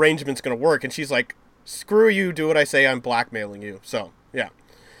arrangement's going to work. And she's like, screw you, do what I say, I'm blackmailing you. So, yeah.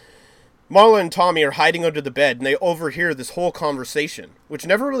 Marla and Tommy are hiding under the bed, and they overhear this whole conversation, which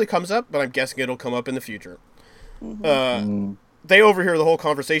never really comes up, but I'm guessing it'll come up in the future. Mm-hmm. they overhear the whole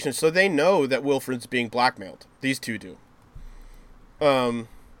conversation, so they know that Wilfred's being blackmailed. These two do.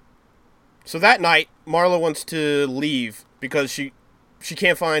 So that night, Marla wants to leave because she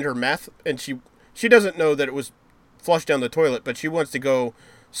can't find her meth, and she doesn't know that it was flushed down the toilet, but she wants to go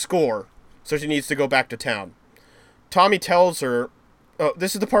score, so she needs to go back to town. Tommy tells her,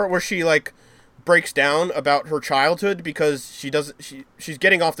 this is the part where she, like, breaks down about her childhood because she's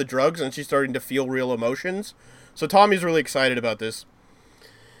getting off the drugs and she's starting to feel real emotions. So Tommy's really excited about this.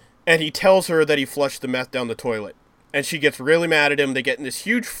 And he tells her that he flushed the meth down the toilet. And she gets really mad at him. They get in this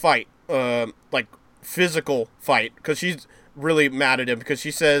huge fight, like physical fight, because she's really mad at him because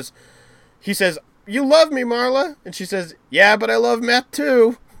he says, "You love me, Marla." And she says, "Yeah, but I love meth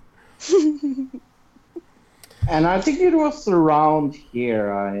too." And I think it was around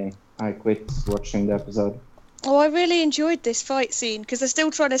here I quit watching the episode. Oh, I really enjoyed this fight scene because they're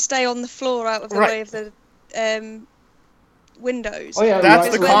still trying to stay on the floor out of the way of the windows. Oh yeah,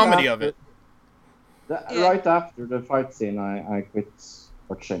 that's the comedy of it. Right after the fight scene, I quit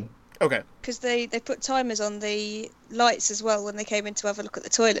watching. Okay. Because they put timers on the lights as well when they came in to have a look at the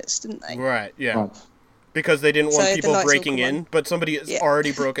toilets, didn't they? Right, yeah. Right. Because they didn't want people breaking in, but somebody has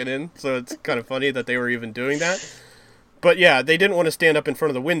already broken in, so it's kind of funny that they were even doing that. But yeah, they didn't want to stand up in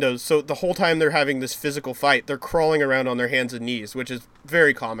front of the windows, so the whole time they're having this physical fight, they're crawling around on their hands and knees, which is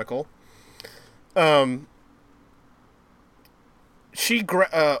very comical. This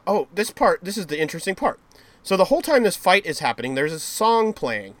is the interesting part. So the whole time this fight is happening, there's a song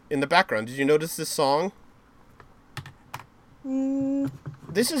playing in the background. Did you notice this song?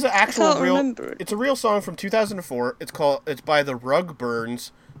 This is an actual it's a real song from 2004. It's by the Rugburns,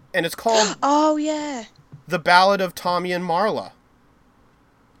 and it's called Oh yeah. The Ballad of Tommy and Marla.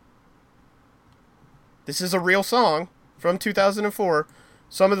 This is a real song from 2004.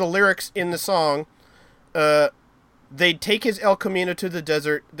 Some of the lyrics in the song, they'd take his El Camino to the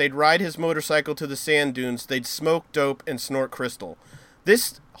desert, they'd ride his motorcycle to the sand dunes, they'd smoke dope and snort crystal.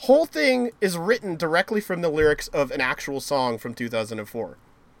 This whole thing is written directly from the lyrics of an actual song from 2004.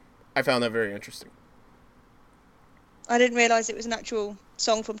 I found that very interesting. I didn't realise it was an actual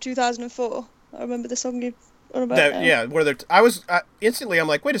song from 2004. I remember the song you on about. Yeah, where instantly I'm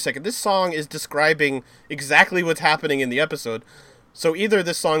like, wait a second, this song is describing exactly what's happening in the episode. So either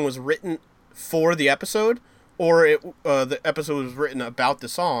this song was written for the episode, or the episode was written about the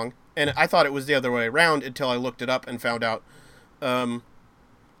song, and I thought it was the other way around until I looked it up and found out.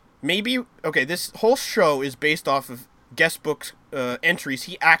 This whole show is based off of guest book entries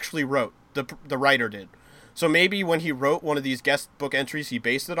he actually wrote. The writer did. So maybe when he wrote one of these guest book entries he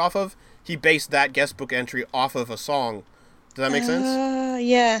based it off of, he based that guest book entry off of a song. Does that make sense?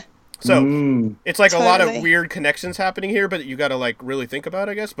 Yeah. So it's like totally. A lot of weird connections happening here, but you got to like really think about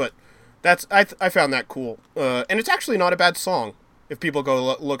it, I guess. But I found that cool, and it's actually not a bad song. If people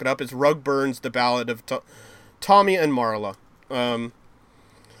go look it up, it's Rugburns, The Ballad of Tommy and Marla.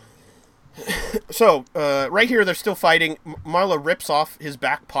 So right here they're still fighting. Marla rips off his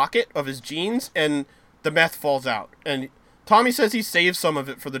back pocket of his jeans, and the meth falls out. And Tommy says he saved some of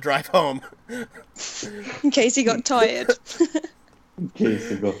it for the drive home. In case he got tired.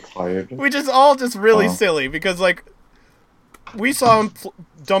 Which is all just really silly, because, like, we saw him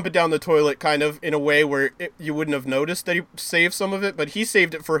dump it down the toilet kind of in a way where you wouldn't have noticed that he saved some of it, but he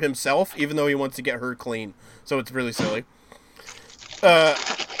saved it for himself, even though he wants to get her clean. So it's really silly. Bro?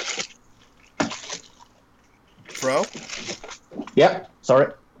 Yep,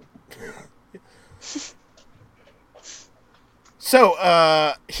 sorry.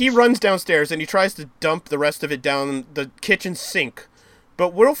 So, he runs downstairs and he tries to dump the rest of it down the kitchen sink.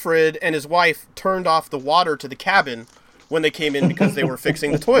 But Wilfred and his wife turned off the water to the cabin when they came in because they were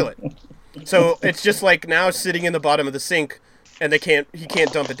fixing the toilet. So it's just like now sitting in the bottom of the sink, and he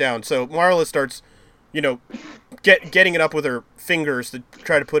can't dump it down. So Marla starts, getting it up with her fingers to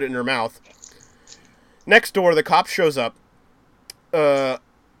try to put it in her mouth. Next door, the cop shows up to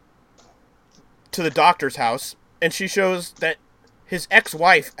the doctor's house, and she shows that his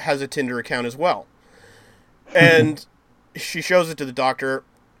ex-wife has a Tinder account as well. And she shows it to the doctor,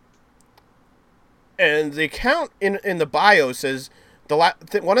 and the account in the bio says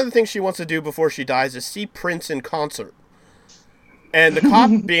one of the things she wants to do before she dies is see Prince in concert. And the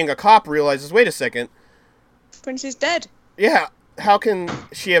cop, being a cop, realizes, wait a second, Prince is dead. Yeah, how can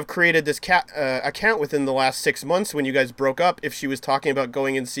she have created this account within the last 6 months when you guys broke up if she was talking about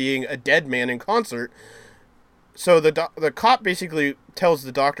going and seeing a dead man in concert? So the cop basically tells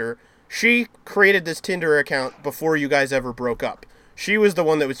the doctor, she created this Tinder account before you guys ever broke up. She was the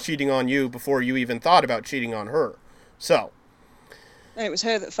one that was cheating on you before you even thought about cheating on her. So, And it was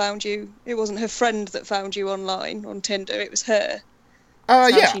her that found you. It wasn't her friend that found you online on Tinder. It was her.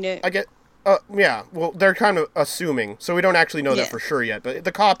 Yeah, I get. Yeah. Well, they're kind of assuming, so we don't actually know that for sure yet. But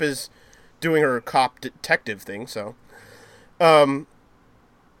the cop is doing her cop detective thing, so. The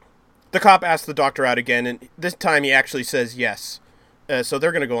cop asks the doctor out again, and this time he actually says yes. So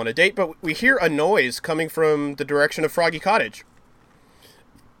they're going to go on a date, but we hear a noise coming from the direction of Froggy Cottage.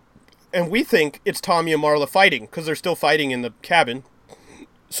 And we think it's Tommy and Marla fighting, because they're still fighting in the cabin.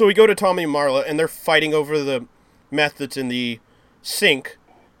 So we go to Tommy and Marla, and they're fighting over the meth that's in the sink.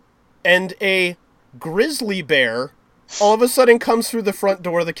 And a grizzly bear all of a sudden comes through the front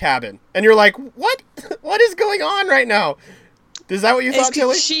door of the cabin. And you're like, what? What is going on right now? Is that what you thought,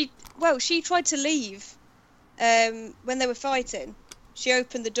 Tilly? She tried to leave when they were fighting. She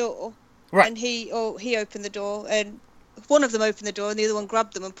opened the door, right. And he opened the door, and one of them opened the door, and the other one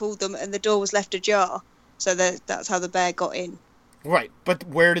grabbed them and pulled them, and the door was left ajar. So that's how the bear got in. Right, but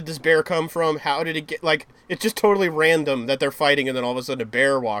where did this bear come from? How did it get... Like, it's just totally random that they're fighting, and then all of a sudden a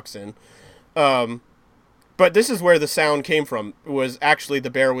bear walks in. But this is where the sound came from. It was actually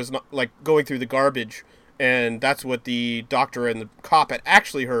the bear was not, like, going through the garbage, and that's what the doctor and the cop had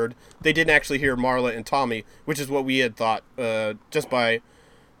actually heard. They didn't actually hear Marla and Tommy, which is what we had thought, just by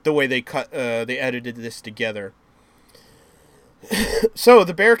the way they edited this together. So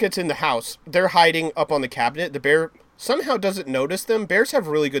the bear gets in the house. They're hiding up on the cabinet. The bear somehow doesn't notice them. Bears have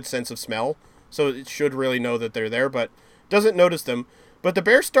really good sense of smell, so it should really know that they're there, but doesn't notice them. But the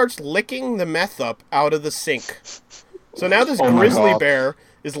bear starts licking the meth up out of the sink. So now this grizzly bear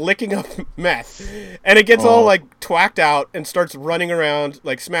is licking up meth, and it gets all, like, twacked out and starts running around,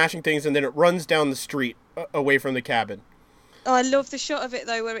 like, smashing things, and then it runs down the street away from the cabin. Oh, I love the shot of it,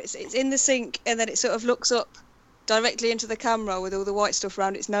 though, where it's in the sink, and then it sort of looks up directly into the camera with all the white stuff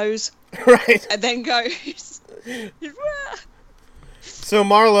around its nose. Right. And then goes... So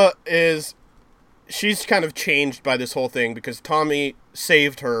Marla she's kind of changed by this whole thing because Tommy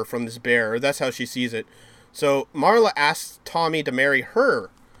saved her from this bear. That's how she sees it. So Marla asks Tommy to marry her.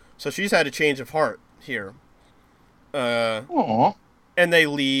 So she's had a change of heart here. Aww. And they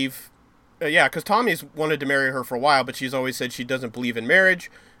leave. Because Tommy's wanted to marry her for a while, but she's always said she doesn't believe in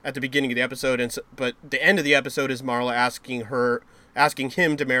marriage at the beginning of the episode. But the end of the episode is Marla asking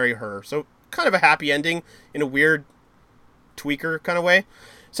him to marry her. So kind of a happy ending in a weird tweaker kind of way.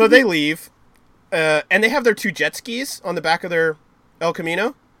 So they leave. And they have their 2 jet skis on the back of their El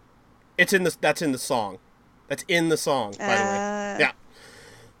Camino. That's in the song. That's in the song, by the way. Yeah.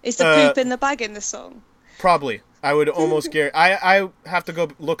 Is the poop in the bag in the song? Probably. I would almost guarantee. I have to go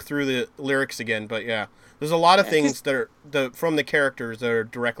look through the lyrics again, but yeah. There's a lot of things that are from the characters that are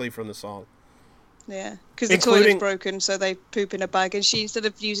directly from the song. Yeah, because the toilet's broken, so they poop in a bag, and she, instead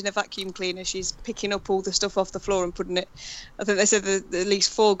of using a vacuum cleaner, she's picking up all the stuff off the floor and putting it... I think they said that at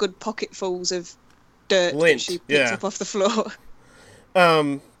least 4 good pocketfuls of dirt that she picks up off the floor.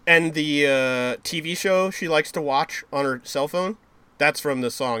 And the TV show she likes to watch on her cell phone, that's from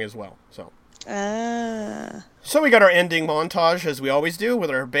the song as well. So we got our ending montage, as we always do, with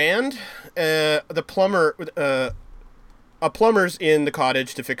our band. A plumber's in the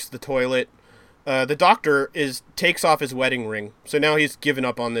cottage to fix the toilet. The doctor takes off his wedding ring, so now he's given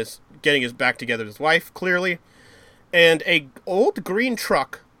up on this, getting his back together with his wife, clearly. And a old green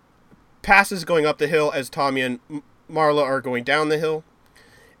truck passes going up the hill as Tommy and Marla are going down the hill.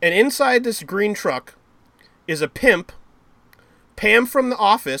 And inside this green truck is a pimp, Pam from The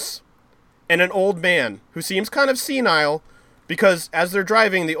Office, and an old man who seems kind of senile because as they're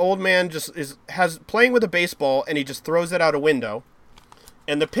driving, the old man just has playing with a baseball and he just throws it out a window.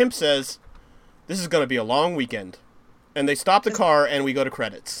 And the pimp says, "This is going to be a long weekend." And they stop the car and we go to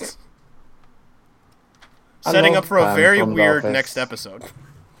credits. Setting up for a very weird next episode.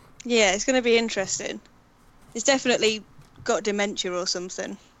 Yeah, it's going to be interesting. It's definitely got dementia or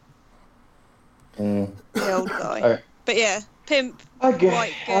something. The old guy. But yeah, pimp, white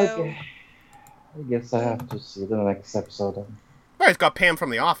girl. I guess I have to see the next episode then. Right, it's got Pam from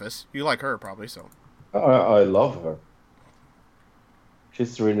The Office. You like her, probably, so. I love her.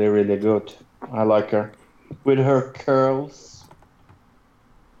 She's really, really good. I like her. With her curls.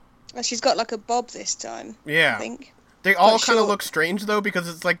 She's got like a bob this time. Yeah. I think. They all kind of look strange, though, because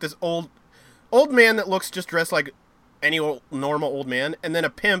it's like this old man that looks just dressed like any normal old man, and then a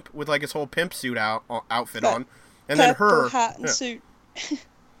pimp with like his whole pimp suit outfit on, and then her hat and suit.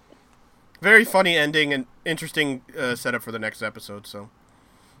 Very funny ending and interesting setup for the next episode. So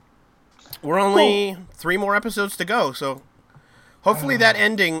we're only 3 more episodes to go. So hopefully that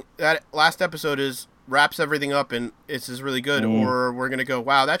ending, that last episode, wraps everything up and it's really good. Or we're gonna go,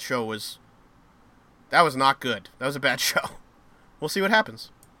 wow, that was not good. That was a bad show. we'll see what happens.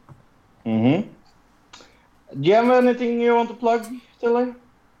 Mm-hmm. Do you have anything you want to plug, Tilly?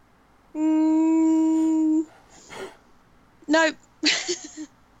 No.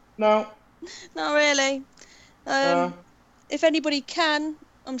 No. Not really. If anybody can,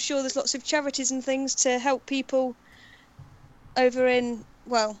 I'm sure there's lots of charities and things to help people over in,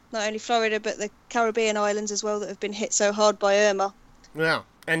 well, not only Florida, but the Caribbean islands as well that have been hit so hard by Irma. Yeah,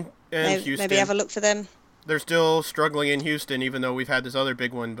 and Houston. Maybe have a look for them. They're still struggling in Houston, even though we've had this other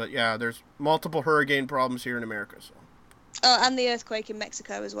big one. But yeah, there's multiple hurricane problems here in America. So. Oh, and the earthquake in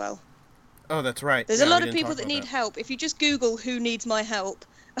Mexico as well. Oh, that's right. There's a lot of people that need help. If you just Google who needs my help,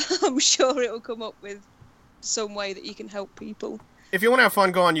 I'm sure it'll come up with some way that you can help people. If you want to have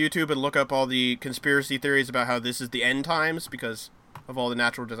fun, go on YouTube and look up all the conspiracy theories about how this is the end times because of all the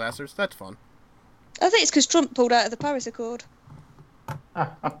natural disasters. That's fun. I think it's because Trump pulled out of the Paris Accord.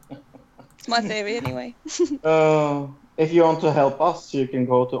 It's my theory, anyway. If you want to help us, you can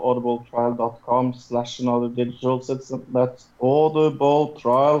go to audibletrial.com/anotherdigitalcitizen. That's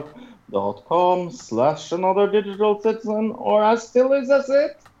audibletrial.com/anotherdigitalcitizen, or as Tilly says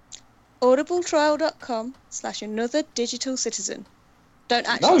it, audibletrial.com/anotherdigitalcitizen. Don't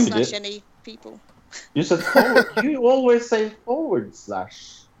actually slash any people. You said forward. You always say forward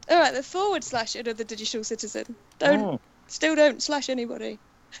slash. All right, the / another digital citizen. Still don't slash anybody.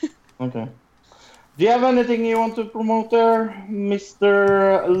 Okay. Do you have anything you want to promote there,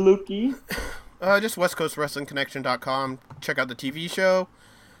 Mr. Lukey? Just westcoastwrestlingconnection.com. Check out the TV show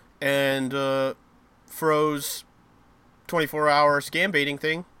and Fro's 24-hour scam baiting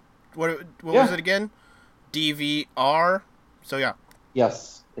thing. What was it again? DVR. So yeah.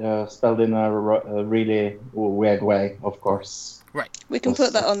 Yes, spelled in a really weird way, of course. Right. We can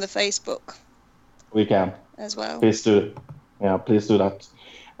put that on the Facebook. We can. As well. Please do. Yeah, please do that.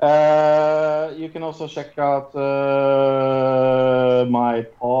 You can also check out my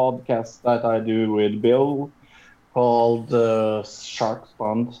podcast that I do with Bill called Sharks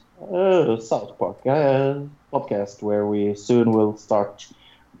Fund South Park podcast, where we soon will start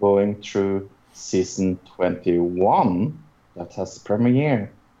going through season 21 that has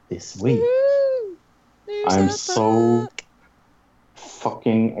premiere this week. I'm so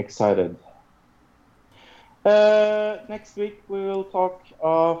fucking excited. Next week we will talk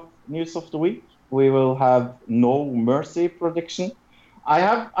of news of the week. We will have No Mercy prediction. I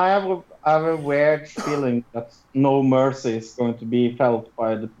have a weird feeling that No Mercy is going to be felt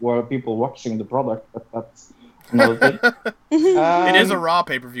by the people watching the product, but that's another thing. It is a Raw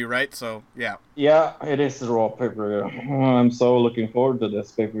pay-per-view, right? So yeah. Yeah, it is a Raw pay-per-view. I'm so looking forward to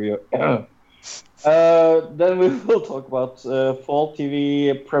this pay-per-view. Then we will talk about fall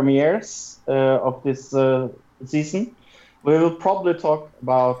TV premieres of this season. We will probably talk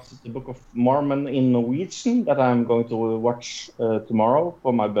about the Book of Mormon in Norwegian that I'm going to watch tomorrow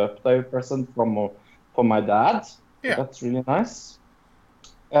for my birthday present from my dad. Yeah. That's really nice.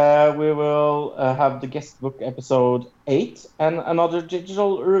 We will have the guest book episode 8 and another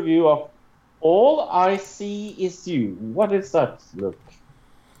digital review of All I See Is You. What is that, Luke?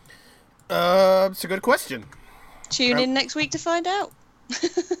 It's a good question. Tune in next week to find out.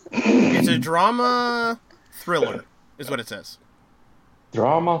 It's a drama thriller, is what it says.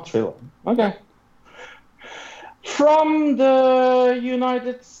 Drama thriller. Okay. From the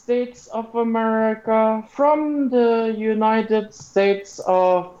United States of America, from the United States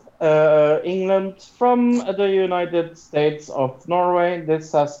of England, from the United States of Norway,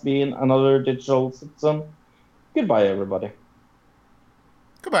 this has been another Digital Citizen. Goodbye, everybody.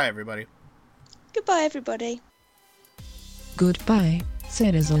 Goodbye, everybody. Goodbye, everybody. Goodbye,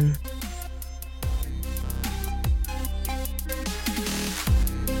 citizen.